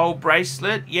has old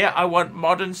bracelet. Yeah, I want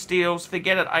modern steels.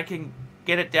 Forget it. I can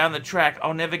get it down the track.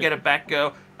 I'll never get a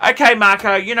Batgirl. Okay,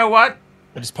 Marco. You know what?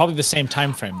 But it's probably the same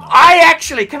time frame though.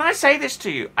 Can I say this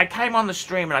to you? I came on the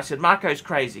stream and I said, Marco's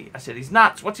crazy. I said, he's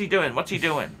nuts. What's he doing?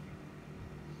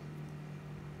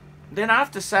 Then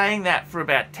after saying that for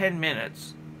about 10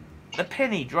 minutes, the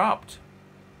penny dropped.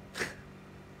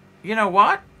 You know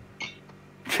what?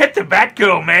 Get the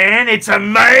Batgirl, man. It's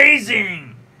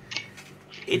amazing.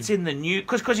 It's in the new...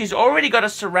 Because he's already got a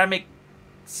ceramic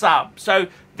sub. So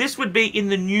this would be in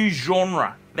the new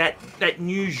genre. That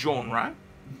new genre.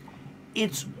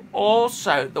 It's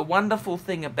also, the wonderful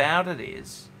thing about it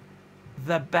is,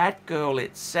 the Batgirl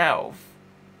itself,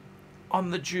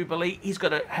 on the Jubilee, he's got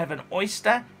to have an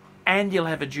Oyster and he'll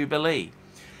have a Jubilee.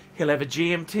 He'll have a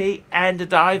GMT and a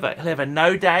Diver. He'll have a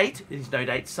no date, his no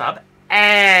date sub,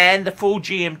 and the full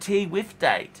GMT with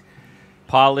date.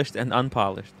 Polished and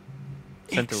unpolished.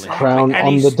 Centerlink. Exactly. Crown And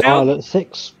on he's the still- dial at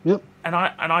 6. Yep. And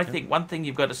I think one thing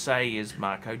you've got to say is,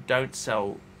 Marco, don't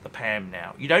sell the PAM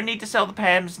now. You don't need to sell the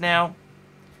PAMs now.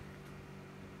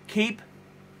 Keep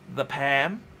the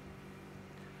PAM.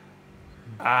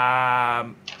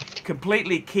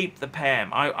 Completely keep the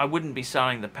PAM. I wouldn't be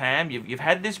selling the PAM. You've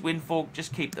had this windfall.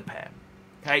 Just keep the PAM.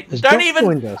 Okay. Has Don't Doc even.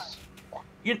 joined us?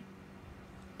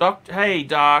 Hey,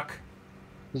 Doc.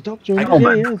 Has Doc joined Oh, us?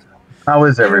 my- Yeah, he is. How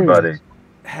is everybody?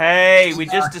 Hey, we're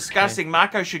just discussing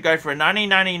Marco should go for a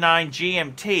 1999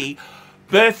 GMT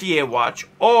Berthier watch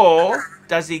or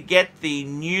does he get the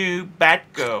new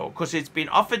Batgirl? Because it's been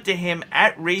offered to him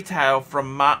at retail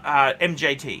from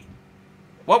MJT.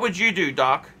 What would you do,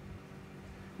 Doc?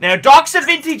 Now, Doc's a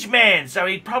vintage man, so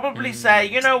he'd probably say,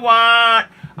 you know what?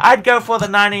 I'd go for the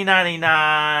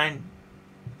 1999.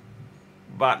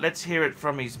 But let's hear it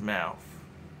from his mouth.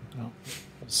 Oh,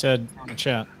 said in the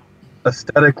chat.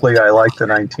 Aesthetically, I like the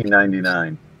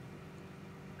 1999.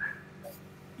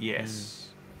 Yes.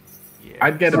 Yeah.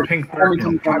 I'd get a pink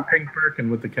Birkin. Pink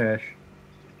Birkin with the cash.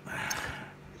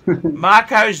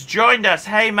 Marco's joined us.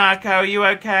 Hey, Marco, are you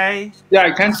okay? Yeah,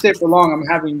 I can't stay for long. I'm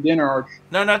having dinner, Arch.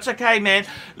 No, it's okay, man.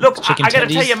 Look, I got to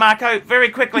tell you, Marco, very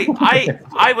quickly,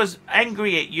 I was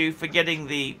angry at you for getting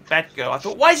the Batgirl. I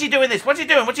thought, why is he doing this? What's he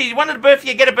doing? He wanted a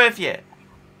birthday? Get a birthday.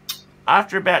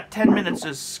 After about 10 minutes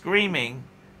of screaming,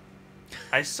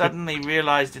 I suddenly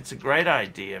realized it's a great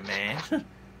idea, man.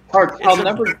 Arch,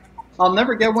 I'll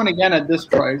never get one again at this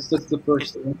price. That's the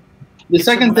first thing. The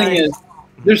second thing is,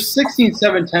 there's 16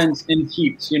 710s in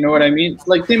heaps, you know what I mean?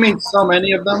 Like, they made so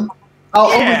many of them. I'll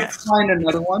always find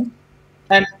another one.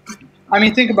 And, I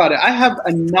mean, think about it. I have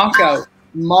a knockout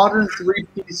modern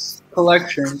 3-piece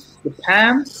collection, the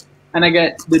PAM, and I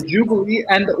get the Jubilee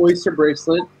and the Oyster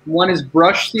bracelet. One is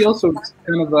brush steel, so it's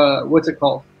kind of a, what's it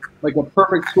called? Like a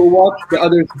perfect tool watch. The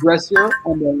other is dressier,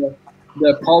 and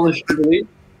the polished Jubilee.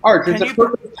 Arch, it's a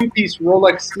perfect 2-piece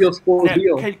Rolex steel sport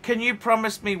deal. Can you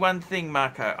promise me one thing,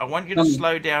 Marco? I want you to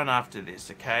slow down after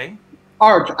this, okay?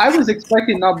 Arch, I was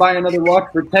expecting not buy another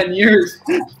watch for 10 years.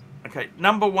 Okay,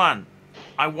 number one,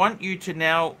 I want you to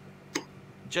now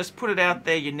just put it out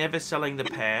there, you're never selling the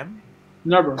PAM.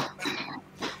 Never.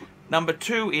 Number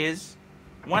two is,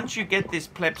 once you get this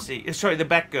the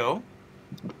Batgirl,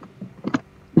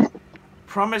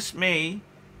 promise me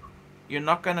you're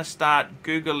not going to start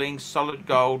Googling solid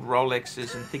gold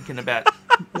Rolexes and thinking about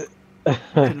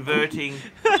converting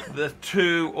the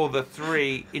 2 or the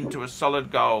 3 into a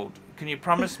solid gold. Can you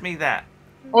promise me that?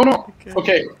 Oh, no.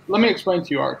 Okay, let me explain to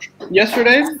you, Arch.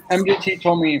 Yesterday, MJT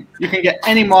told me you can get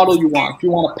any model you want. If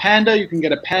you want a Panda, you can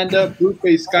get a Panda,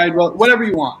 Blueface, Skydwell, whatever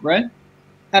you want, right?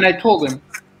 And I told him,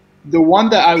 the one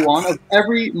that I want of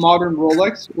every modern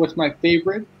Rolex, what's my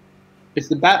favorite, is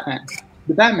the Batman.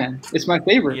 The Batman. It's my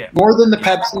favorite. Yeah. More than the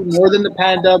Pepsi, more than the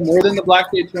Panda, more than the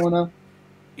Black Daytona.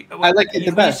 I like it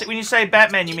the best. When you say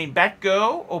Batman, you mean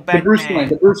Batgirl or Batman?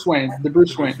 The Bruce Wayne.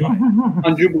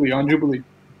 On Jubilee.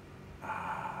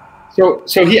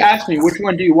 So he asked me, which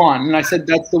one do you want? And I said,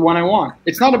 that's the one I want.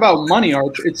 It's not about money,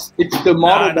 Arch. It's the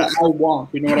model that I want.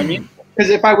 You know what I mean?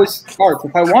 Because if I was Arch,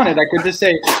 if I wanted, I could just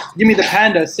say, give me the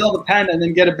Panda, sell the Panda, and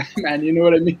then get a Batman. You know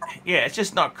what I mean? Yeah, it's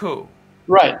just not cool.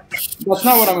 Right. That's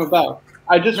not what I'm about.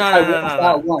 I want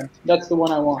that one. That's the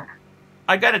one I want.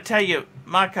 I got to tell you,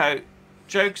 Marco,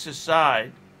 jokes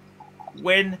aside,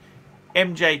 when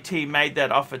MJT made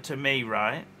that offer to me,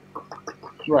 right?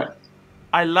 Right.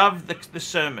 I love the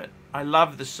Cermet. I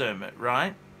love the Cermet,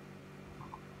 right?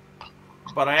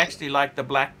 But I actually like the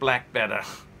black better.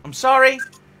 I'm sorry.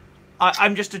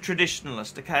 I'm just a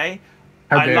traditionalist, okay?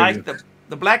 I like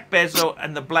the black bezel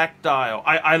and the black dial.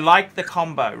 I like the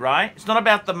combo, right? It's not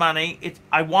about the money.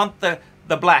 I want the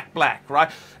black,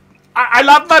 right? I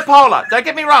love my Polar. Don't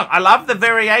get me wrong. I love the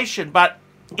variation, but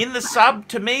in the sub,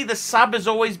 to me, the sub has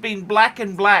always been black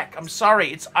and black. I'm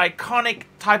sorry. It's iconic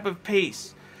type of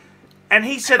piece. And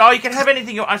he said, oh, you can have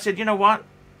anything. I said, you know what?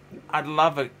 I'd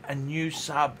love a new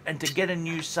sub. And to get a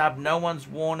new sub, no one's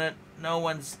worn it. No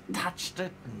one's touched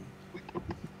it and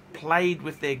played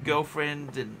with their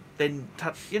girlfriend and then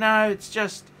touched. You know, it's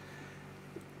just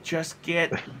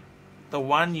get the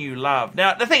one you love.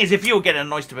 Now, the thing is, if you'll get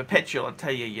an Oyster Perpetual, I'll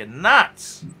tell you, you're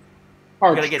nuts.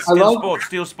 You're going to get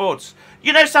Steel Sports.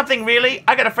 You know something, really?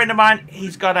 I got a friend of mine.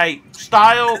 He's got a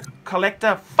style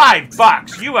collector.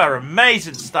 $5. You are an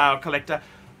amazing style collector.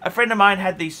 A friend of mine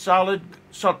had the solid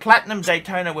platinum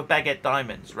Daytona with baguette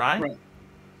diamonds, right?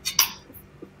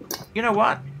 You know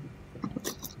what?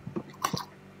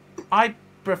 I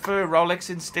prefer Rolex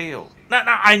in steel. No,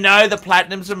 I know the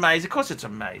platinum's amazing. Of course it's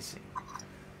amazing.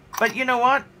 But you know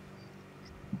what?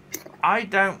 I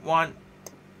don't want...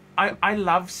 I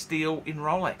love steel in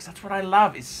Rolex. That's what I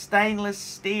love, is stainless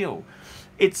steel.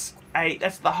 That's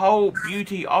the whole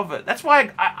beauty of it. That's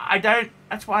why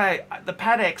the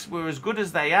Pateks were as good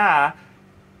as they are.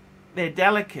 They're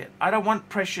delicate. I don't want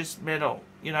precious metal.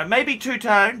 You know, maybe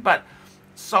two-tone, but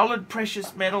solid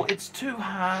precious metal, it's too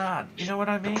hard. You know what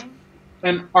I mean?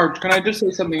 And Arch, can I just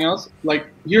say something else? Like,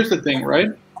 here's the thing, right?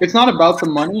 It's not about the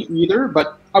money either,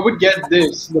 but I would get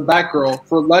the Batgirl,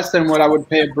 for less than what I would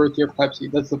pay a birthday of Pepsi.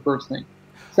 That's the first thing.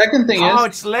 Second thing Oh, is,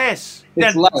 it's less.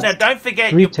 it's Now, less. now, don't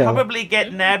forget, Retail. you'll probably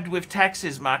get nabbed with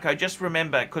taxes, Marco. Just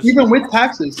remember, because Even with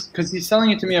taxes, because he's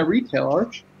selling it to me at retail,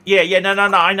 Arch. yeah, no,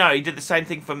 I know. He did the same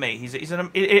thing for me. He's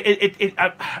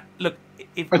look.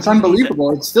 It's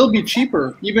unbelievable. It'd still be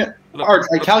cheaper. Even Look, Arch,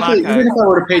 I look, calculate Marco. even if I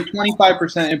were to pay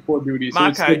 25% import duties, it would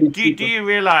Marco, still be do cheaper. you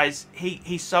realize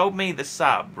he sold me the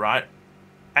sub, right,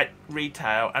 at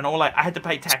retail, and I had to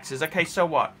pay taxes. Okay, so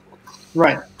what?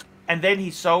 Right. And then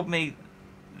he sold me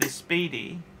the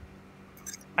Speedy.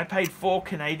 I paid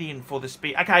 $4 for the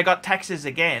Speedy. Okay, I got taxes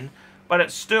again, but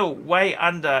it's still way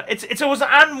under. It was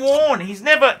unworn. He's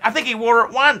never. I think he wore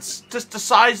it once just to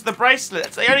size the bracelet.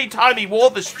 It's the only time he wore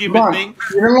the stupid Come on, thing.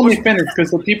 you don't let me finish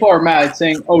because the people are mad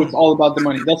saying, "Oh, it's all about the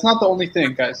money." That's not the only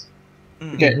thing, guys.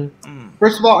 Okay.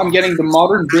 First of all, I'm getting the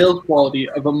modern build quality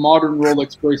of a modern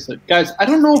Rolex bracelet. Guys, I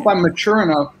don't know if I'm mature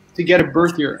enough to get a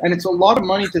birth year, and it's a lot of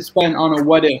money to spend on a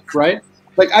what if, right?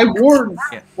 Like I wore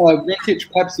vintage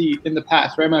Pepsi in the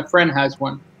past, right? My friend has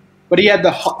one, but he had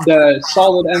the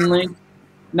solid end link.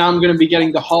 Now I'm going to be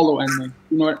getting the hollow end link.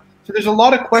 You know what? So there's a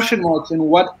lot of question marks in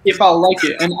what if I'll like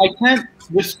it, and I can't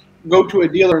just go to a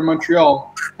dealer in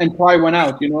Montreal and try one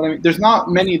out. You know what I mean? There's not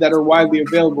many that are widely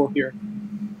available here.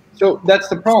 So that's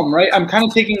the problem, right? I'm kind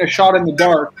of taking a shot in the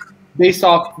dark based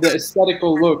off the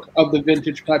aesthetical look of the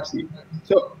vintage Pepsi.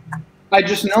 So I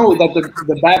just know that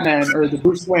the Batman or the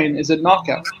Bruce Wayne is a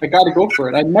knockout. I got to go for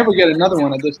it. I'd never get another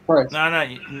one at this price. No,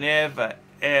 you never,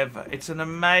 ever. It's an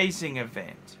amazing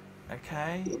event.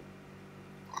 Okay,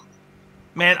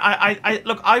 man. I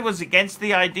look. I was against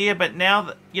the idea, but now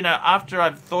that after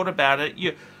I've thought about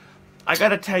it, I got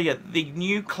to tell you, the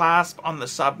new clasp on the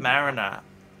Submariner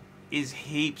is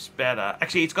heaps better.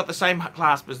 Actually, it's got the same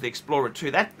clasp as the Explorer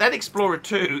 2. That Explorer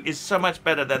 2 is so much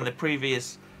better than the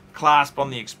previous clasp on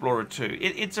the Explorer 2.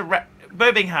 It's a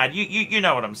Birmingham. You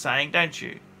know what I'm saying, don't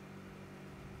you?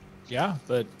 Yeah,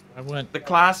 but I went. The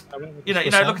clasp, with you the know,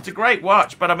 Swiss look, it's a great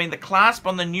watch, but I mean, the clasp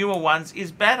on the newer ones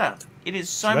is better. It is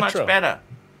so much retro. better.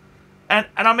 And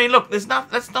I mean, look, that's not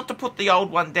to put the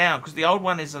old one down, because the old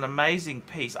one is an amazing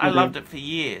piece. I loved it for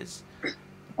years.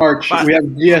 Arch, we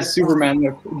have GS Superman.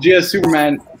 Look, GS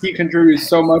Superman, he contributes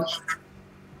so much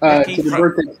to the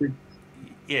birthday tree.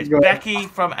 Yes, Becky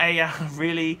from AR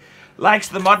really likes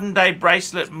the modern day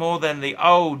bracelet more than the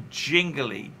old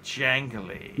jingly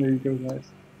jangly. There you go, guys.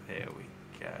 There we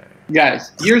go.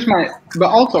 Guys, here's but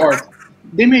also Arch,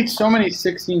 they made so many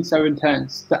 16,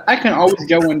 710s that I can always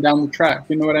get one down the track.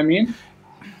 You know what I mean?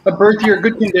 A birth year,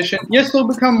 good condition. Yes, they'll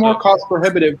become more cost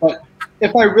prohibitive, but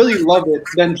if I really love it,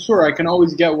 then sure, I can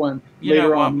always get one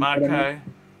later on. Marco?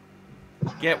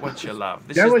 Get what you love.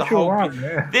 This Get is what the you whole. want,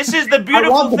 yeah. This is the I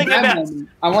beautiful want the thing about. Batman.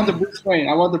 I want the Bruce Wayne.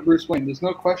 I want the Bruce Wayne. There's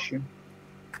no question.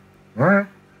 All right.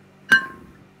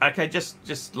 Okay,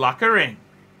 just lock her in.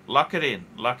 Lock it in.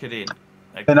 Lock it in.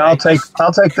 Okay. And I'll take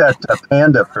that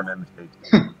panda from imitation.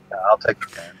 Yeah, I'll take the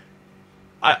panda.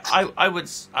 I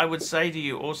would say to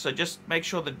you also, just make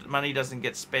sure the money doesn't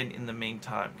get spent in the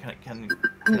meantime. Can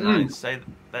I say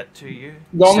that to you?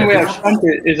 The only way I spent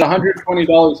it is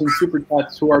 $120 in super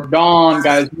chats who are gone,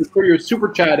 guys. Make sure you're super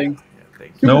chatting.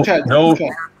 No, Super chat, no, super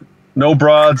chat. no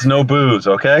broads, no booze.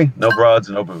 Okay, no broads,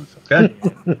 no booze. Okay.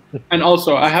 And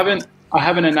also, I haven't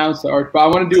announced the Arch, but I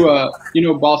want to do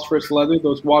a Boss First Leather,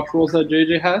 those watch rolls that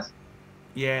JJ has.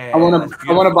 Yeah. I want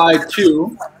to buy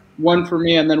two, one for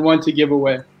me and then one to give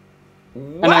away.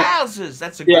 Wowzers!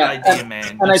 That's a good idea,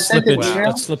 man. And I sent an email.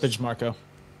 That's slippage, Marco.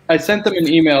 I sent them an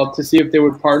email to see if they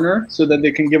would partner so that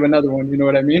they can give another one. You know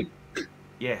what I mean?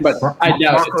 Yes. But I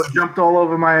doubt Marco it. jumped all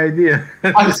over my idea.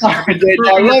 I'm sorry, JJ.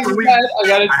 I love you, guys. I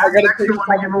gotta take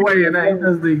one to give away, and he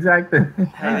does the exact thing.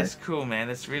 Hey, that's cool, man.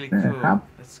 That's really cool.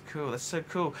 That's cool. That's so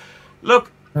cool.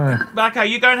 Look, Marco,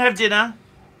 you go and have dinner.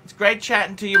 It's great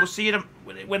chatting to you. We'll see you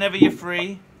whenever you're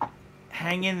free.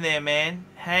 Hang in there, man.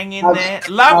 Hang in there.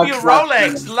 Love your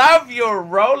Rolex. Love your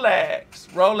Rolex.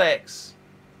 Rolex.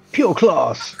 Pure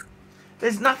class.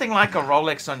 There's nothing like a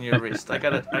Rolex on your wrist. I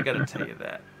gotta tell you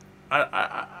that.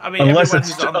 I mean, unless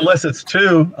it's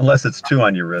two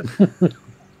on your wrist.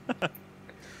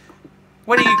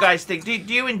 What do you guys think? Do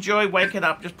you enjoy waking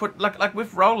up? Just put like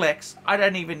with Rolex, I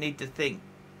don't even need to think.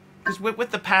 Because with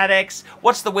the Patex,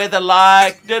 what's the weather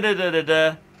like? Da da da da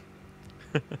da.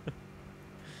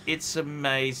 It's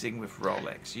amazing with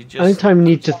Rolex. You just Only time you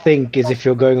need to think is if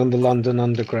you're going on the London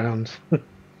Underground.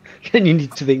 Then you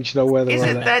need to think, should I wear the Is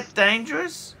Rolex? it that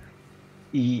dangerous?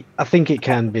 I think it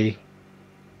can be.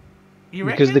 You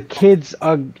because reckon? the kids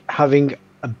are having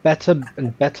a better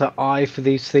and better eye for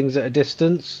these things at a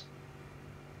distance.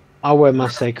 I wear my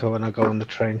Seiko when I go on the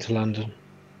train to London.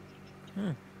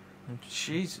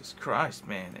 Jesus Christ,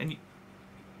 man! And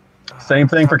Same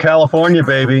thing for California,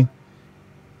 baby.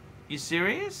 You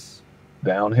serious?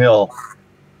 Downhill.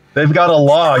 They've got a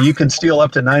law. You can steal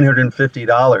up to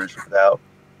 $950 without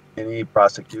any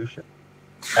prosecution.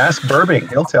 Ask Burbank.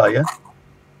 He'll tell you.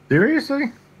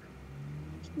 Seriously?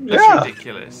 That's Yeah.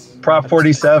 ridiculous. Prop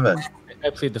 47. I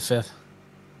plead the fifth.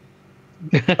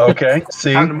 Okay.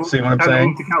 See Time to move, what I'm time to saying?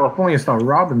 move to California and start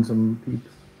robbing some people.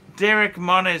 Derek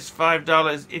Mones,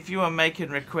 $5. If you are making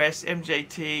requests,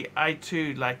 MJT, I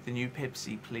too like the new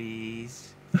Pepsi,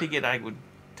 please. Figured I would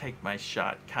take my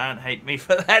shot. Can't hate me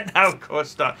for that. No, of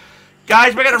course not.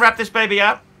 Guys, we're going to wrap this baby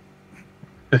up.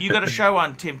 You got a show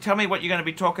on, Tim. Tell me what you're going to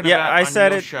be talking Yeah, about I on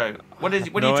said your it. show. What are you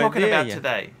No talking idea about yet.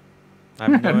 today? I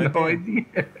have no No idea.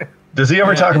 idea. Does he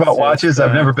ever Yeah, talk about it's watches?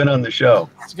 I've never been on the show.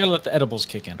 Just gotta let the edibles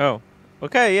kick in. Oh,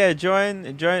 okay. Yeah, join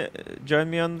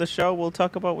me on the show. We'll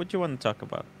talk about what you want to talk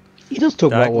about. He does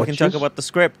talk about We watches. can talk about the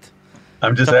script.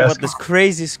 I'm just Talk about asking. this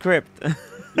crazy script.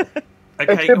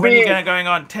 Okay, could when are you be- going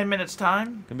on? 10 minutes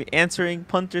time? Gonna be answering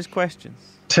punters' questions.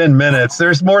 10 minutes.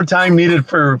 There's more time needed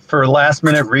for last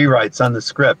minute rewrites on the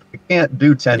script. You can't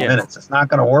do 10 Yeah. minutes. It's not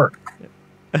going to work.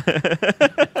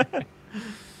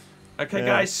 Okay, Yeah.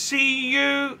 guys, see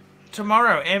you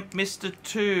tomorrow. Mr.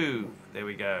 2. There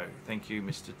we go. Thank you,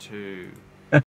 Mr. 2.